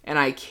 And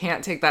I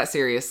can't take that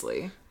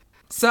seriously.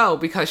 So,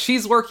 because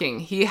she's working,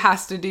 he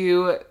has to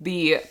do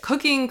the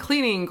cooking,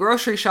 cleaning,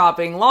 grocery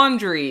shopping,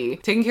 laundry,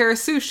 taking care of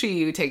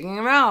sushi, taking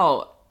him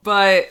out.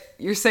 But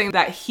you're saying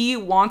that he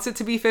wants it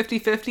to be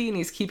 50-50 and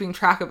he's keeping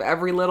track of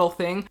every little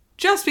thing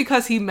just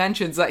because he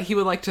mentions that he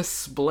would like to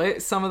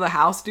split some of the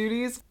house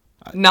duties?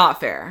 Not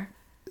fair.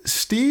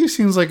 Steve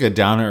seems like a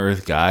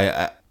down-to-earth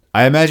guy.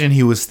 I imagine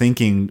he was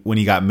thinking when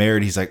he got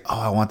married, he's like, oh,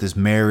 I want this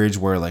marriage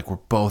where like we're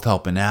both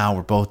helping out,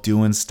 we're both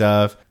doing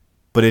stuff.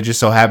 But it just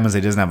so happens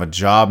he doesn't have a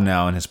job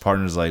now, and his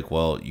partner's like,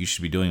 well, you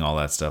should be doing all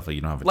that stuff, like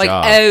you don't have a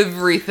job. Like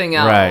everything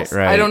else.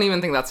 Right. I don't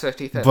even think that's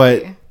 50-50.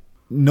 But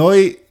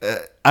Noi,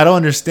 I don't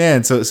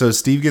understand. So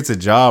Steve gets a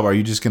job. Are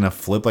you just going to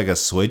flip like a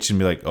switch and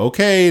be like,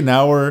 okay,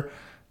 now we're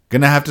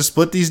going to have to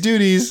split these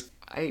duties?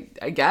 I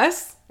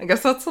guess. I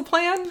guess that's the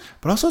plan.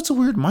 But also it's a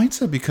weird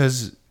mindset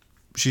because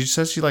she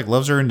says she like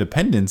loves her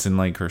independence and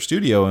like her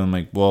studio, and I'm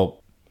like,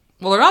 well,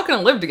 they're not going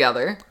to live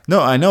together.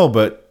 No, I know,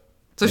 but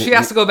so she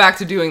has to go back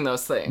to doing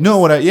those things. No,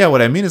 what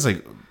I mean is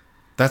like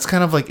that's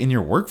kind of like in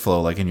your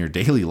workflow, like in your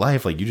daily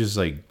life, like you just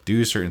like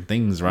do certain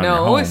things around your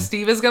home. No,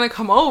 Steve is going to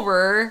come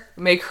over,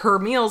 make her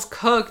meals,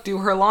 cook, do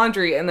her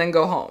laundry, and then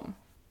go home.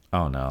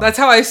 Oh no. That's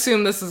how I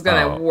assume this is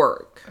going to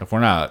work. If we're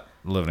not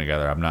living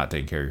together, I'm not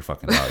taking care of your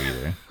fucking dog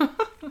either.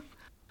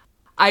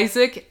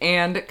 Isaac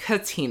and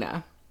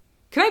Katina.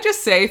 Can I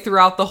just say,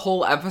 throughout the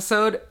whole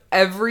episode,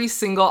 every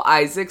single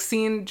Isaac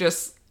scene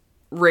just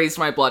raised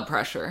my blood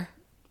pressure.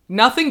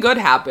 Nothing good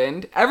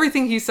happened.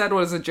 Everything he said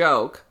was a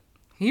joke.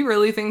 He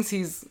really thinks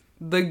he's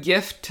the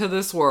gift to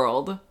this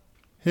world.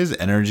 His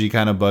energy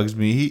kind of bugs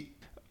me.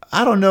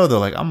 I don't know though.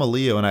 Like I'm a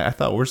Leo, and I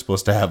thought we're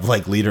supposed to have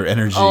like leader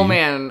energy. Oh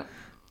man,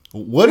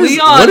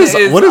 Leon is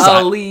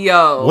a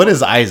Leo. What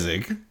is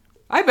Isaac?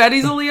 I bet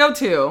he's a Leo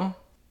too.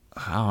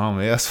 I don't know,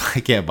 maybe that's why I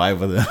can't vibe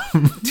with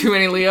him. Too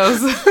many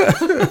Leos.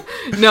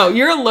 No,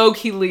 you're a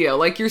low-key Leo.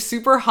 Like, you're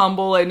super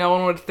humble and no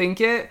one would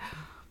think it,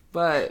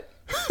 but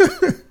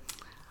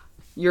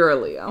you're a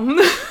Leo.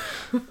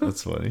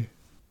 That's funny.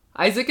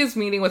 Isaac is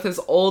meeting with his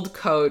old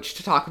coach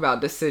to talk about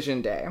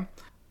decision day.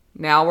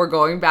 Now we're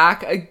going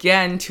back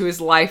again to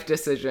his life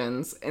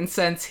decisions, and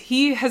since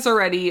he has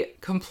already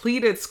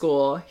completed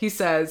school, he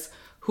says,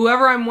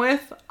 whoever I'm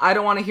with, I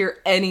don't want to hear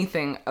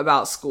anything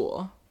about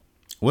school.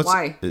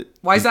 Why?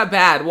 Why is that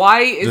bad?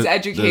 Why is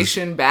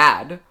education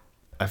bad?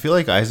 I feel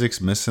like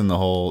Isaac's missing the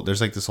whole... There's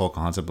like this whole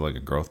concept of like a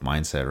growth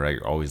mindset, right?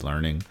 You're always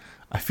learning.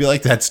 I feel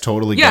like that's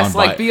totally Yes, gone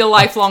by. like be a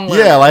lifelong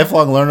learner. Yeah,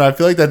 lifelong learner. I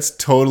feel like that's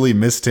totally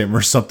missed him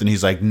or something.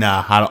 He's like,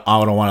 nah, I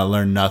don't want to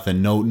learn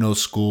nothing. No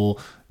school.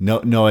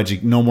 No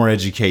more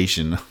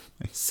education.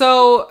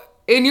 So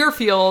in your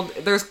field,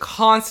 there's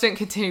constant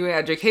continuing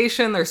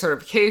education. There's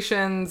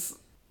certifications.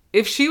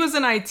 If she was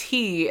in IT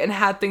and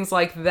had things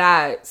like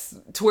that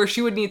to where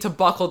she would need to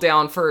buckle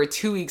down for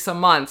 2 weeks, a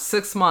month,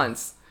 6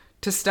 months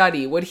to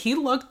study, would he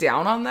look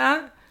down on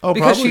that? Oh,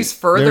 because probably. she's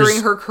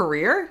furthering her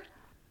career?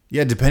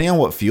 Yeah, depending on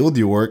what field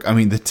you work, I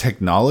mean, the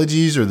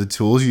technologies or the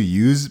tools you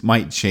use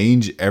might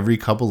change every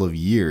couple of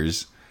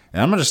years.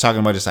 And I'm not just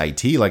talking about just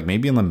IT, like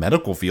maybe in the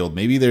medical field,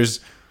 maybe there's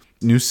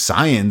new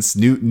science,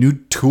 new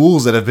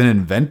tools that have been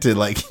invented.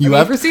 Like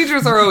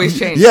Procedures are always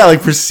changing. Yeah,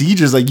 like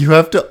procedures, like you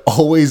have to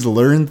always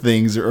learn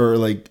things or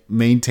like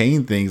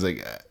maintain things.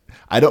 Like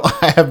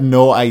I have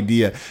no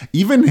idea.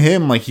 Even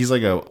him, like he's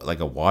like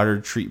a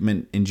water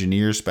treatment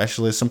engineer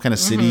specialist, some kind of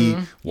city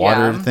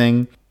water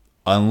thing.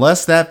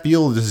 Unless that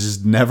field is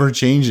just never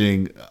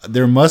changing,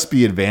 there must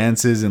be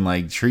advances in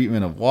like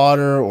treatment of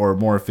water or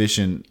more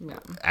efficient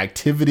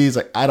activities.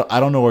 Like I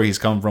don't know where he's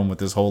come from with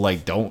this whole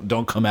like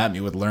don't come at me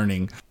with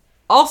learning.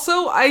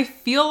 Also, I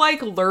feel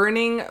like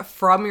learning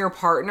from your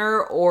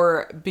partner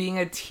or being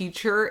a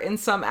teacher in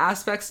some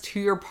aspects to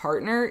your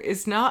partner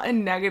is not a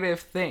negative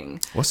thing.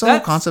 What's the whole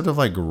concept of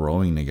like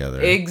growing together?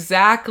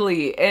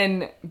 Exactly.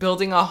 And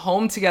building a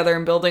home together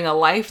and building a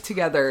life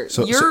together.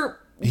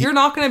 You're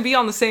not going to be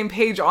on the same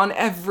page on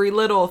every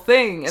little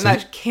thing. And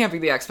that can't be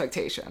the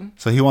expectation.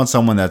 So he wants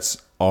someone that's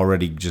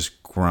already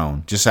just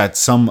grown, just at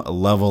some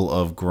level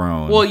of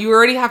grown. Well, you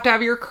already have to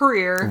have your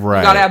career.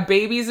 Right. You got to have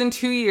babies in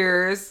 2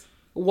 years.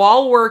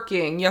 While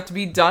working, you have to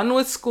be done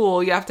with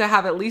school. You have to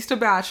have at least a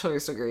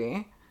bachelor's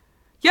degree.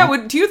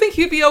 Yeah, do you think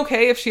he'd be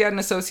okay if she had an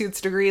associate's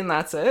degree and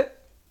that's it?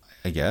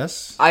 I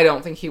guess. I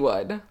don't think he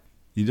would.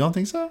 You don't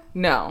think so?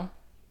 No.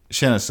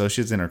 She had an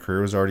associate's and her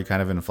career was already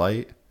kind of in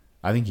flight?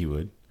 I think he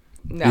would.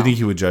 No. You think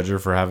he would judge her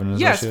for having an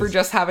associate's? Yes, for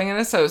just having an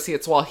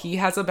associate's while he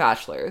has a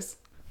bachelor's.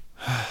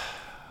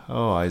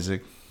 Oh,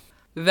 Isaac.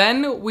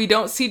 Then we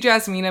don't see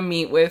Jasmina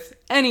meet with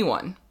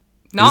anyone.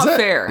 Not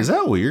fair. Is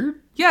that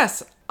weird?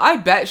 Yes, I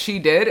bet she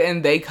did,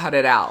 and they cut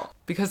it out.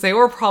 Because they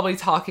were probably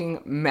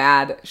talking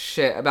mad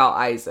shit about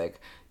Isaac.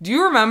 Do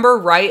you remember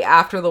right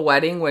after the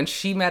wedding when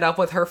she met up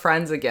with her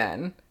friends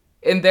again?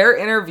 In their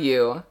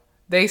interview,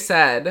 they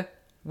said,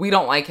 we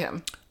don't like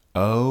him.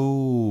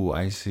 Oh,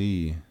 I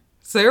see.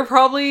 So they're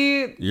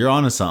probably... You're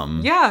onto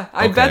something. Yeah,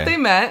 I bet they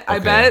met. I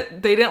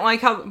bet they didn't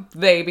like how...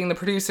 They, being the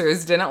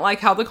producers, didn't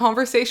like how the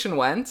conversation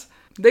went.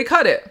 They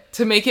cut it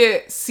to make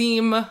it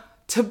seem...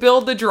 To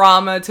build the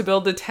drama, to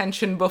build the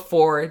tension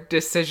before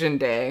decision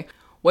day.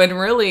 When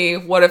really,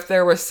 what if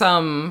there were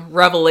some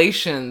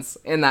revelations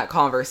in that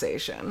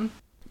conversation?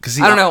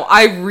 I don't know.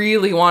 I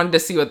really wanted to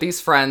see what these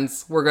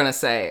friends were going to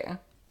say.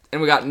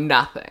 And we got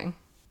nothing.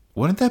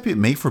 Wouldn't that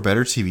make for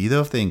better TV,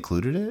 though, if they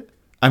included it?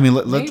 I mean,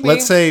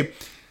 let's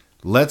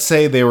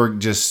say they were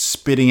just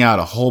spitting out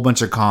a whole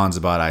bunch of cons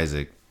about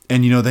Isaac.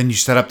 And, then you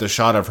set up the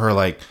shot of her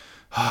like,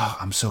 oh,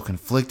 I'm so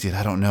conflicted.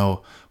 I don't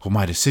know what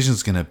my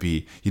decision's going to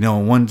be.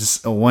 On one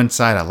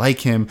side, I like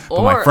him,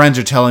 but my friends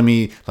are telling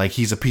me, like,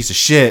 he's a piece of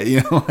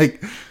shit,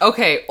 like...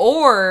 Okay,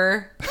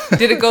 or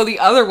did it go the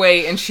other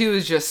way and she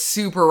was just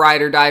super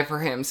ride or die for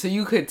him? So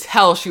you could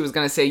tell she was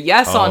going to say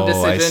yes on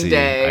decision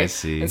day. I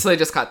see. And so they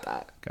just cut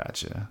that.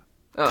 Gotcha.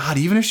 God,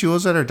 even if she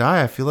was ride or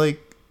die, I feel like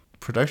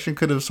production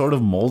could have sort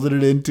of molded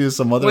it into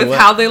some other way. With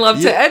how they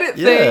love to edit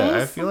things. Yeah,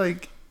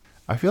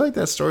 I feel like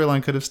that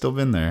storyline could have still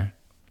been there.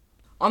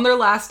 On their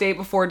last date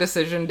before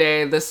decision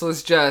day, this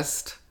was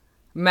just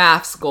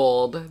maths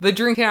gold. The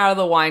drinking out of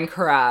the wine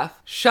carafe,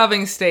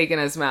 shoving steak in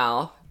his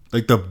mouth.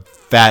 Like the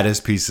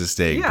fattest piece of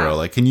steak, bro.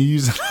 Like, can you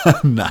use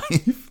a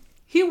knife?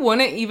 He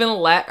wouldn't even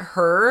let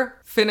her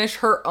finish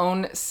her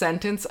own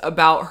sentence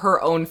about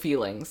her own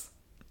feelings.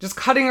 Just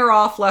cutting her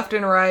off left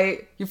and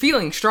right. You're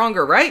feeling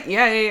stronger, right?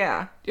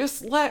 Yeah.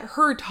 Just let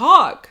her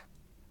talk.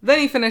 Then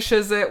he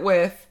finishes it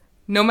with,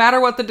 no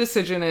matter what the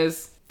decision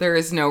is, there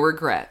is no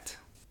regret.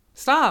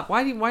 Stop.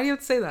 Why do you have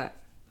to say that?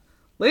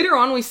 Later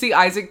on, we see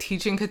Isaac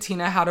teaching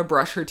Katina how to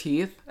brush her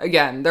teeth.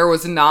 Again, there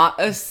was not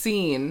a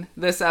scene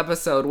this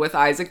episode with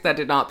Isaac that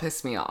did not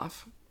piss me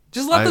off.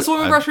 Just let this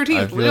woman brush her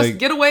teeth. Just like,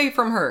 get away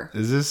from her.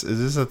 Is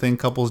this a thing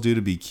couples do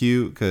to be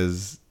cute?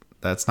 Because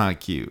that's not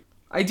cute.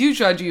 I do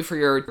judge you for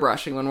your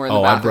brushing when we're in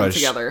the bathroom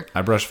together.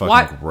 I brush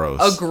fucking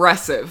gross.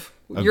 Aggressive.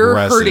 You're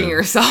hurting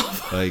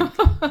yourself.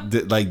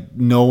 like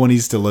no one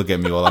needs to look at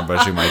me while I'm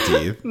brushing my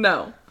teeth.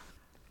 No.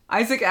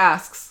 Isaac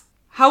asks,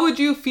 how would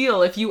you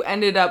feel if you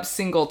ended up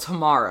single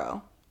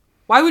tomorrow?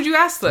 Why would you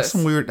ask this?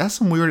 That's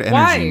some weird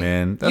energy,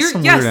 man. That's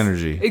weird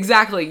energy.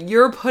 Exactly.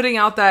 You're putting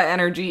out that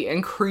energy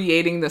and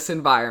creating this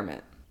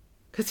environment.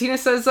 Katina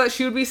says that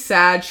she would be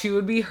sad, she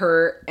would be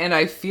hurt, and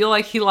I feel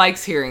like he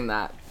likes hearing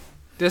that.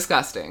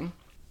 Disgusting.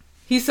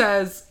 He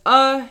says,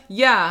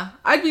 yeah,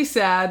 I'd be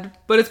sad,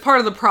 but it's part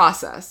of the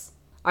process.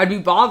 I'd be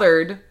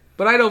bothered,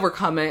 but I'd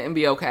overcome it and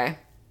be okay.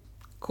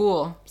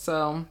 Cool.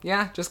 So,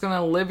 yeah, just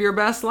gonna live your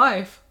best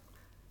life.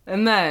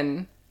 And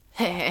then,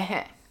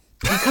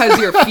 because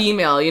you're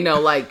female, you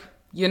know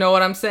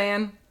what I'm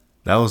saying?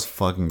 That was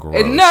fucking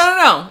gross.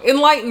 No.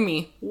 Enlighten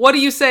me. What are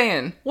you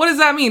saying? What does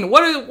that mean?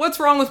 What's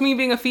wrong with me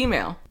being a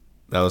female?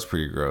 That was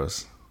pretty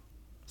gross.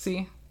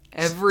 See?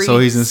 Every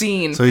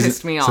scene so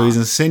pissed me off. So he's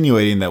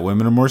insinuating that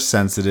women are more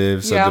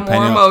sensitive. So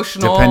more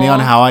emotional. Depending on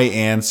how I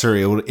answer,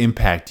 it would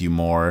impact you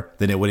more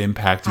than it would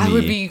impact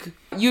me.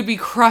 You'd be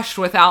crushed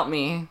without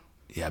me.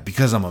 Yeah,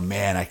 because I'm a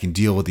man, I can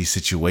deal with these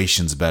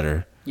situations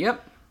better.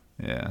 Yep.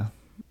 Yeah.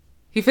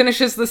 He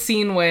finishes the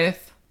scene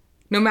with,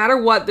 "No matter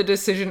what the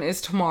decision is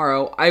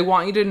tomorrow, I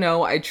want you to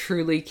know I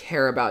truly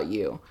care about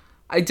you.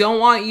 I don't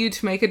want you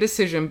to make a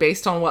decision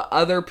based on what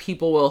other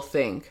people will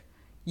think.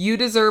 You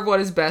deserve what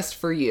is best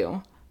for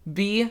you.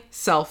 Be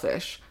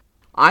selfish.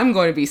 I'm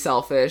going to be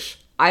selfish.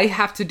 I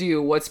have to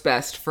do what's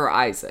best for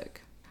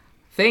Isaac."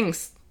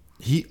 Thanks.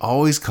 He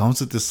always comes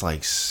with this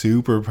like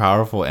super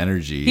powerful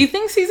energy. He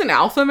thinks he's an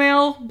alpha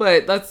male,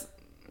 but that's...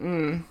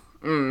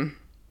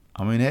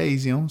 I mean, hey,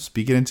 he's,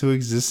 speak it into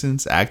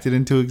existence, act it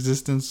into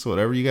existence,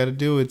 whatever you got to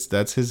do.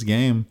 That's his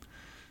game.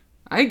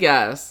 I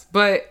guess,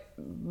 but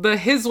the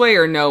his way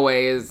or no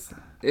way is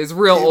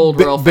real old,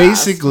 real fast.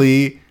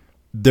 Basically,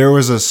 there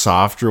was a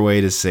softer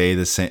way to say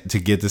the same, to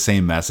get the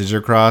same message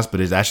across,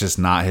 but that's just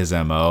not his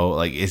MO.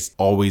 Like, it's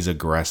always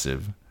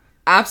aggressive.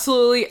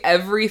 Absolutely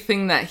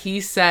everything that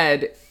he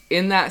said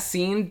in that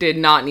scene did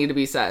not need to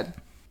be said.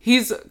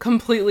 He's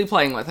completely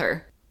playing with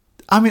her.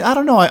 I mean, I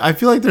don't know. I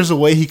feel like there's a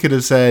way he could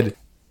have said,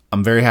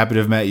 "I'm very happy to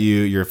have met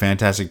you. You're a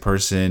fantastic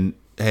person.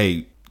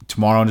 Hey,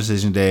 tomorrow on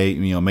decision day,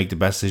 make the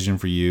best decision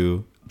for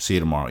you. See you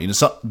tomorrow."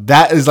 So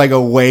that is like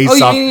a way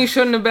soft. Oh, you mean you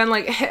shouldn't have been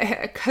like,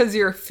 "Because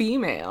you're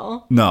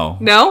female"? No.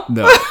 No?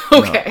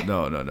 Okay.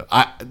 No.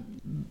 I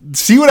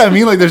see what I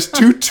mean? Like, there's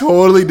two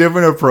totally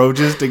different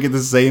approaches to get the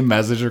same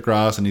message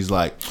across, and he's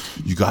like,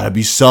 "You gotta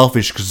be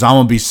selfish because I'm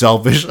gonna be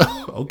selfish."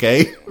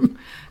 Okay.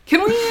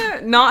 Can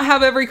we not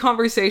have every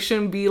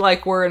conversation be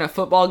like we're in a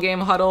football game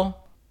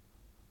huddle?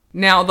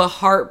 Now, the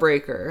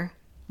heartbreaker,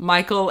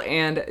 Michael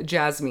and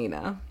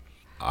Jasmina.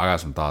 I got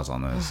some thoughts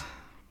on this.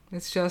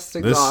 It's just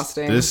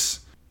exhausting.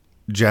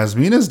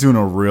 Jasmina's doing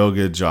a real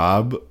good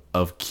job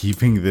of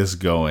keeping this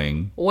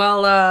going.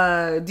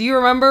 Well, do you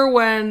remember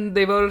when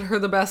they voted her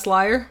the best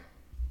liar?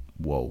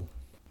 Whoa.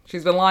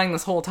 She's been lying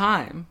this whole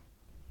time.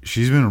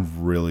 She's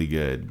been really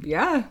good.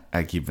 Yeah.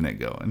 At keeping it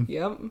going.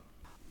 Yep.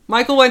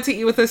 Michael went to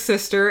eat with his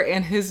sister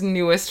and his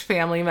newest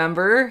family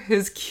member,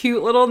 his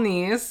cute little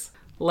niece.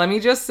 Let me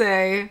just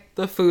say,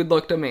 the food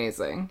looked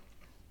amazing.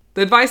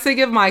 The advice they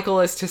give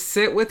Michael is to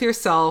sit with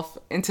yourself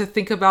and to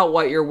think about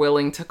what you're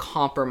willing to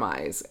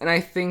compromise. And I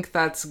think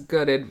that's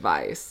good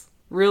advice.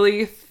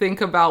 Really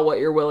think about what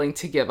you're willing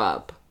to give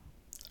up.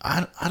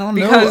 I don't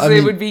know. Because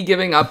they would be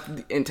giving up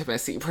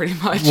intimacy pretty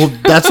much. Well,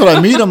 that's what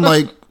I mean. I'm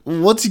like,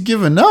 what's he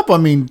giving up? I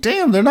mean,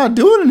 damn, they're not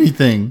doing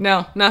anything.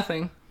 No,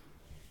 nothing.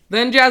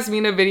 Then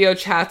Jasmina video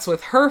chats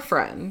with her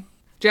friend.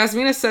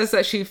 Jasmina says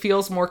that she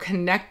feels more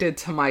connected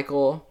to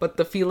Michael, but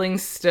the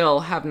feelings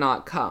still have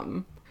not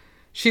come.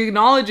 She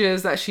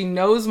acknowledges that she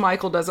knows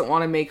Michael doesn't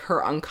want to make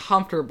her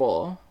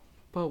uncomfortable.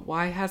 But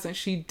why hasn't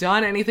she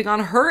done anything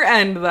on her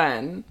end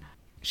then?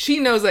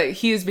 She knows that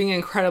he is being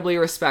incredibly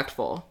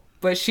respectful,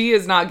 but she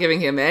is not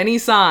giving him any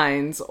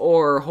signs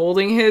or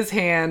holding his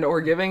hand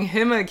or giving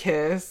him a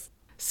kiss.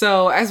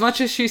 So as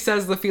much as she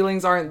says the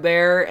feelings aren't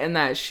there and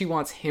that she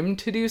wants him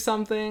to do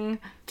something,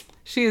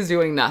 she is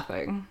doing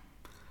nothing.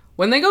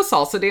 When they go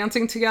salsa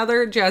dancing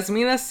together,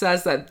 Jasmina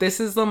says that this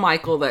is the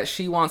Michael that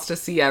she wants to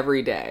see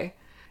every day.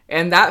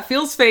 And that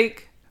feels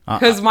fake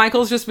because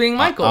Michael's just being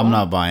Michael. I'm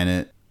not buying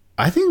it.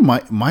 I think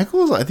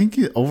Michael's,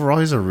 overall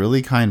he's a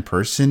really kind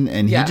person,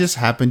 and he just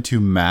happened to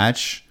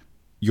match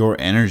your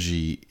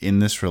energy in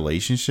this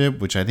relationship,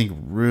 which I think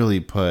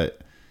really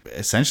put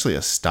essentially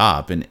a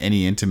stop in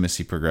any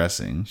intimacy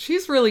progressing.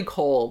 She's really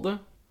cold.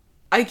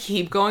 I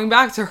keep going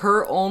back to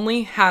her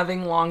only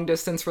having long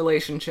distance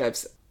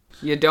relationships.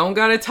 You don't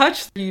gotta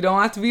touch, you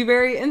don't have to be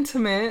very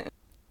intimate.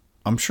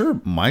 I'm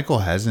sure Michael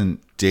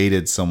hasn't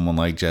dated someone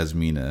like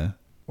Jasmina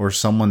or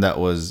someone that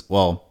was,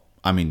 well,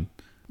 I mean,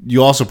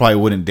 you also probably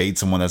wouldn't date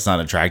someone that's not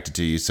attracted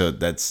to you. So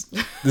this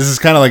is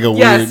kind of like a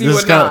yes,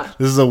 weird,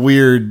 this is a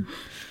weird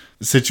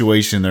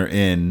situation they're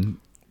in.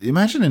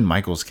 Imagine in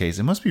Michael's case,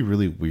 it must be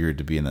really weird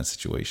to be in that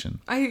situation.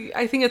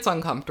 I think it's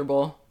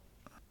uncomfortable.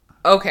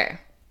 Okay,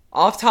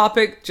 off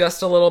topic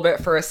just a little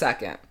bit for a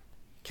second.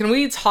 Can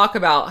we talk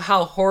about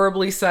how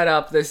horribly set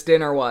up this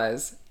dinner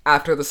was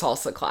after the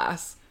salsa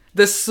class?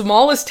 The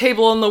smallest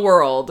table in the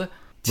world,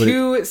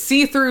 two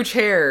see-through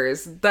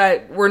chairs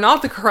that were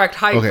not the correct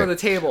height for the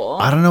table.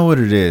 I don't know what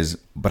it is,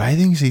 but I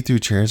think see-through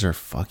chairs are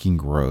fucking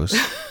gross.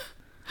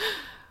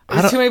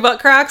 Too many butt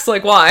cracks?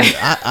 Like, why?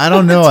 I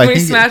don't know. I think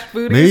smashed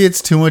booties? Maybe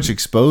it's too much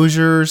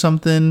exposure or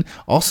something.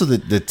 Also,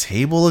 the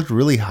table looked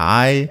really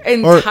high,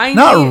 and or tiny.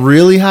 Not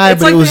really high,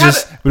 but like it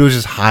was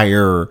just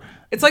higher.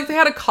 It's like they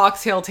had a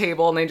cocktail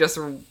table and they just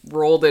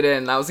rolled it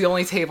in. That was the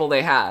only table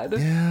they had.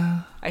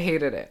 Yeah. I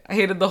hated it. I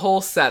hated the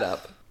whole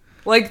setup.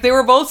 Like, they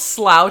were both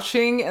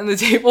slouching and the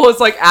table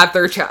was like at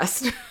their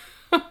chest.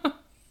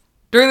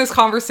 During this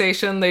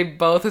conversation, they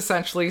both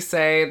essentially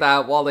say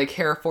that while they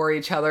care for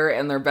each other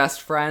and they're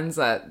best friends,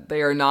 that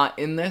they are not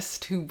in this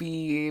to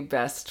be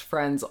best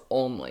friends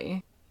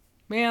only.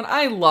 Man,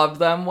 I loved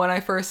them when I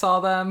first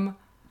saw them.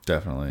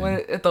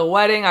 Definitely. At the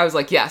wedding, I was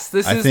like, yes,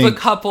 this is the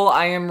couple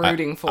I am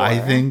rooting for. I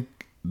think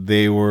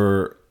they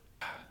were...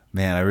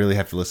 Man, I really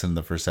have to listen to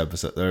the first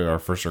episode, our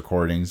first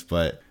recordings,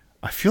 but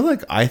I feel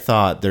like I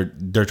thought they're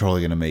totally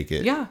going to make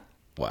it. Yeah.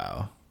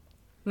 Wow.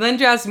 Then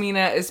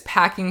Jasmina is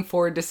packing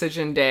for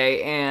decision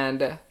day,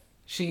 and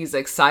she's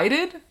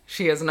excited.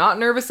 She is not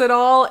nervous at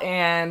all,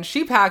 and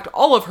she packed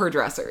all of her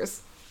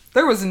dressers.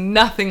 There was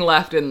nothing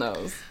left in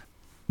those.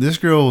 This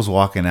girl was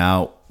walking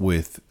out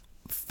with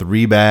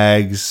 3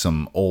 bags,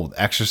 some old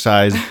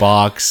exercise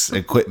box,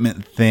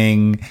 equipment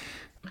thing.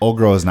 Old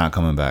girl is not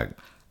coming back.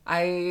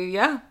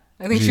 I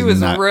think she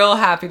was real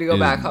happy to go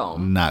back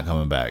home. Not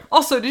coming back.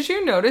 Also, did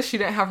you notice she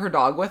didn't have her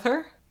dog with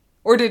her?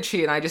 Or did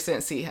she, and I just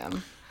didn't see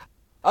him?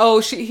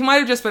 Oh, he might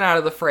have just been out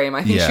of the frame.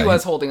 I think she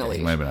was holding a leash.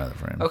 He might have been out of the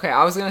frame. Okay,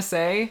 I was going to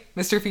say,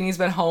 Mr. Feeney's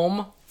been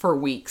home for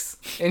weeks.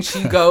 And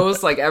she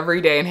goes like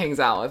every day and hangs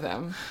out with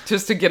him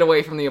just to get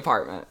away from the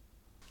apartment.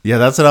 Yeah,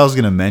 that's what I was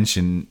going to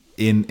mention.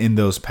 In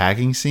those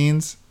packing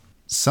scenes,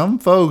 some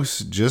folks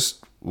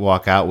just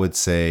walk out with,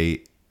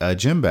 say, a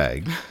gym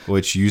bag,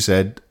 which you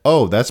said,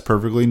 oh, that's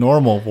perfectly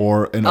normal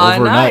for an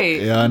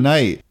overnight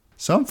night.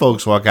 Some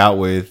folks walk out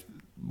with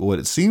what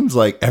it seems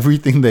like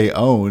everything they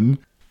own.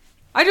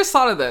 I just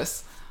thought of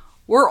this.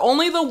 Were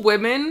only the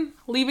women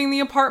leaving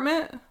the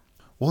apartment?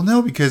 Well,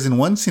 no, because in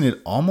one scene,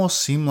 it almost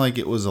seemed like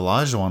it was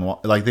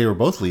Olajuwon, like they were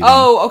both leaving.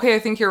 Oh, okay, I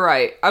think you're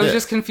right. I was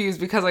just confused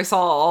because I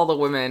saw all the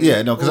women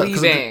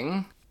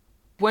leaving.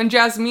 When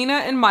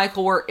Jasmina and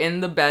Michael were in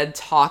the bed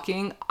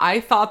talking, I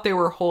thought they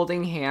were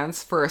holding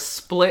hands for a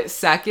split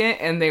second,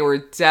 and they were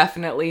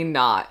definitely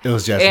not. It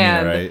was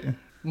Jasmina, right?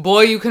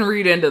 Boy, you can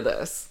read into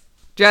this.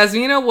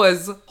 Jasmina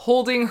was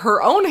holding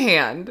her own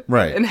hand,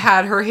 right, and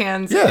had her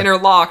hands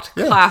interlocked,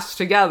 clasped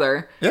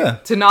together,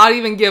 to not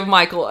even give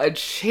Michael a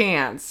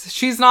chance.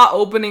 She's not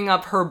opening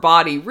up her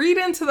body. Read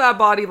into that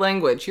body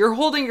language. You're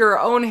holding your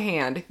own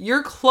hand.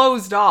 You're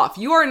closed off.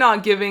 You are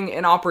not giving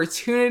an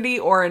opportunity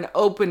or an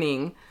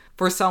opening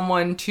for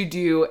someone to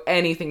do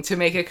anything, to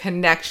make a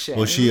connection.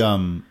 Well, she,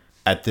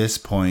 at this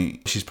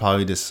point, she's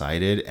probably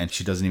decided, and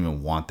she doesn't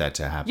even want that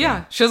to happen.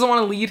 Yeah, she doesn't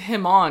want to lead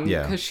him on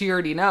because she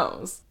already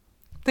knows.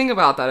 Think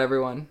about that,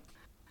 everyone.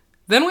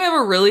 Then we have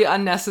a really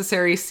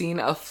unnecessary scene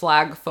of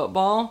flag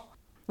football.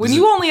 When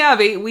you only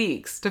have 8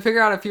 weeks to figure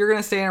out if you're going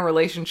to stay in a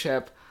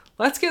relationship,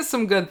 let's get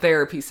some good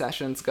therapy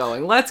sessions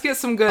going. Let's get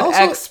some good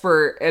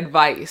expert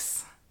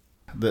advice.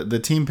 The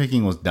team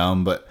picking was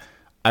dumb, but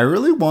I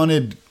really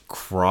wanted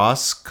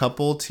cross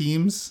couple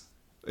teams.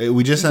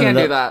 We just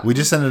ended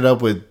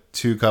up with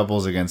 2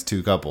 couples against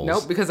 2 couples.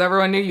 Nope, because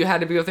everyone knew you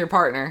had to be with your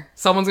partner.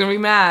 Someone's gonna be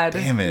mad.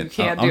 Damn it! You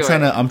can't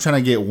I'm trying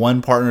to get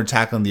one partner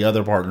tackling the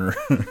other partner.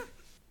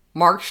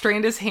 Mark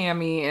strained his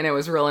hammy, and it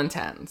was real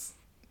intense.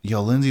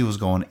 Yo, Lindsay was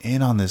going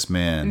in on this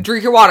man.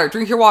 Drink your water.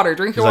 Drink your water.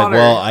 Drink your water. Like,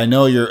 well, I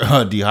know you're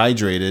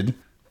dehydrated.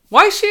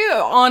 Why is she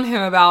on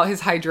him about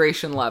his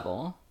hydration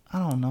level? I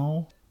don't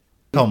know.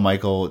 How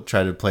Michael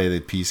tried to play the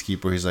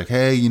peacekeeper. He's like,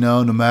 hey,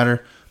 no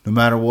matter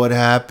what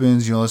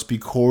happens, let's be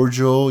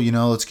cordial,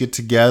 let's get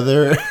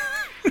together.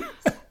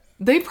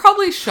 They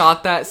probably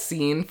shot that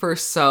scene for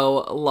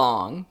so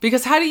long.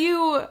 Because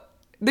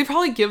they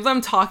probably give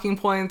them talking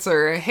points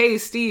or, hey,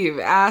 Steve,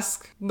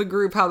 ask the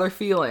group how they're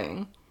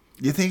feeling.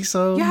 You think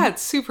so? Yeah,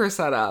 it's super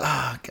set up.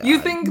 Oh, God. You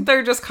think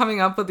they're just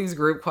coming up with these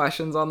group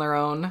questions on their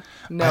own?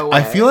 No way.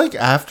 I feel like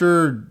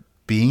after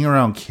being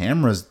around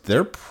cameras,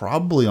 they're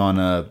probably on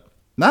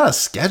not a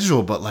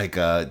schedule, but like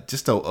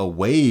just a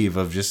wave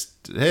of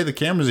just, hey, the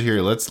cameras are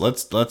here. Let's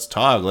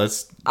talk.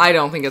 I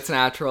don't think it's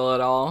natural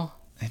at all.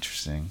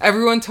 Interesting.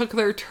 Everyone took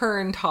their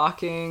turn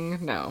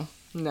talking. No.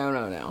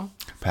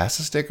 Pass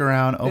the stick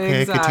around.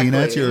 Okay, exactly.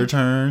 Katina, it's your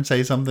turn.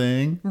 Say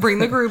something. Bring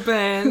the group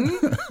in.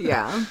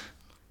 Yeah.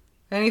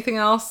 Anything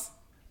else?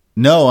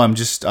 No,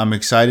 I'm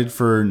excited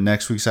for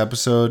next week's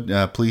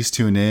episode. Please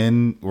tune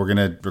in. We're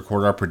gonna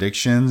record our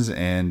predictions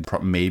and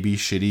maybe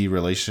shitty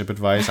relationship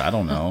advice. I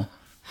don't know.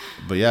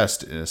 But yeah,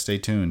 stay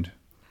tuned.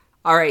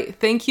 All right.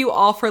 Thank you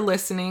all for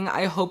listening.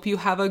 I hope you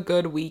have a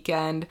good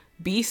weekend.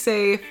 Be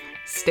safe,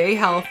 stay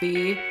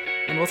healthy,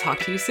 and we'll talk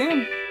to you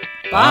soon.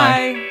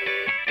 Bye.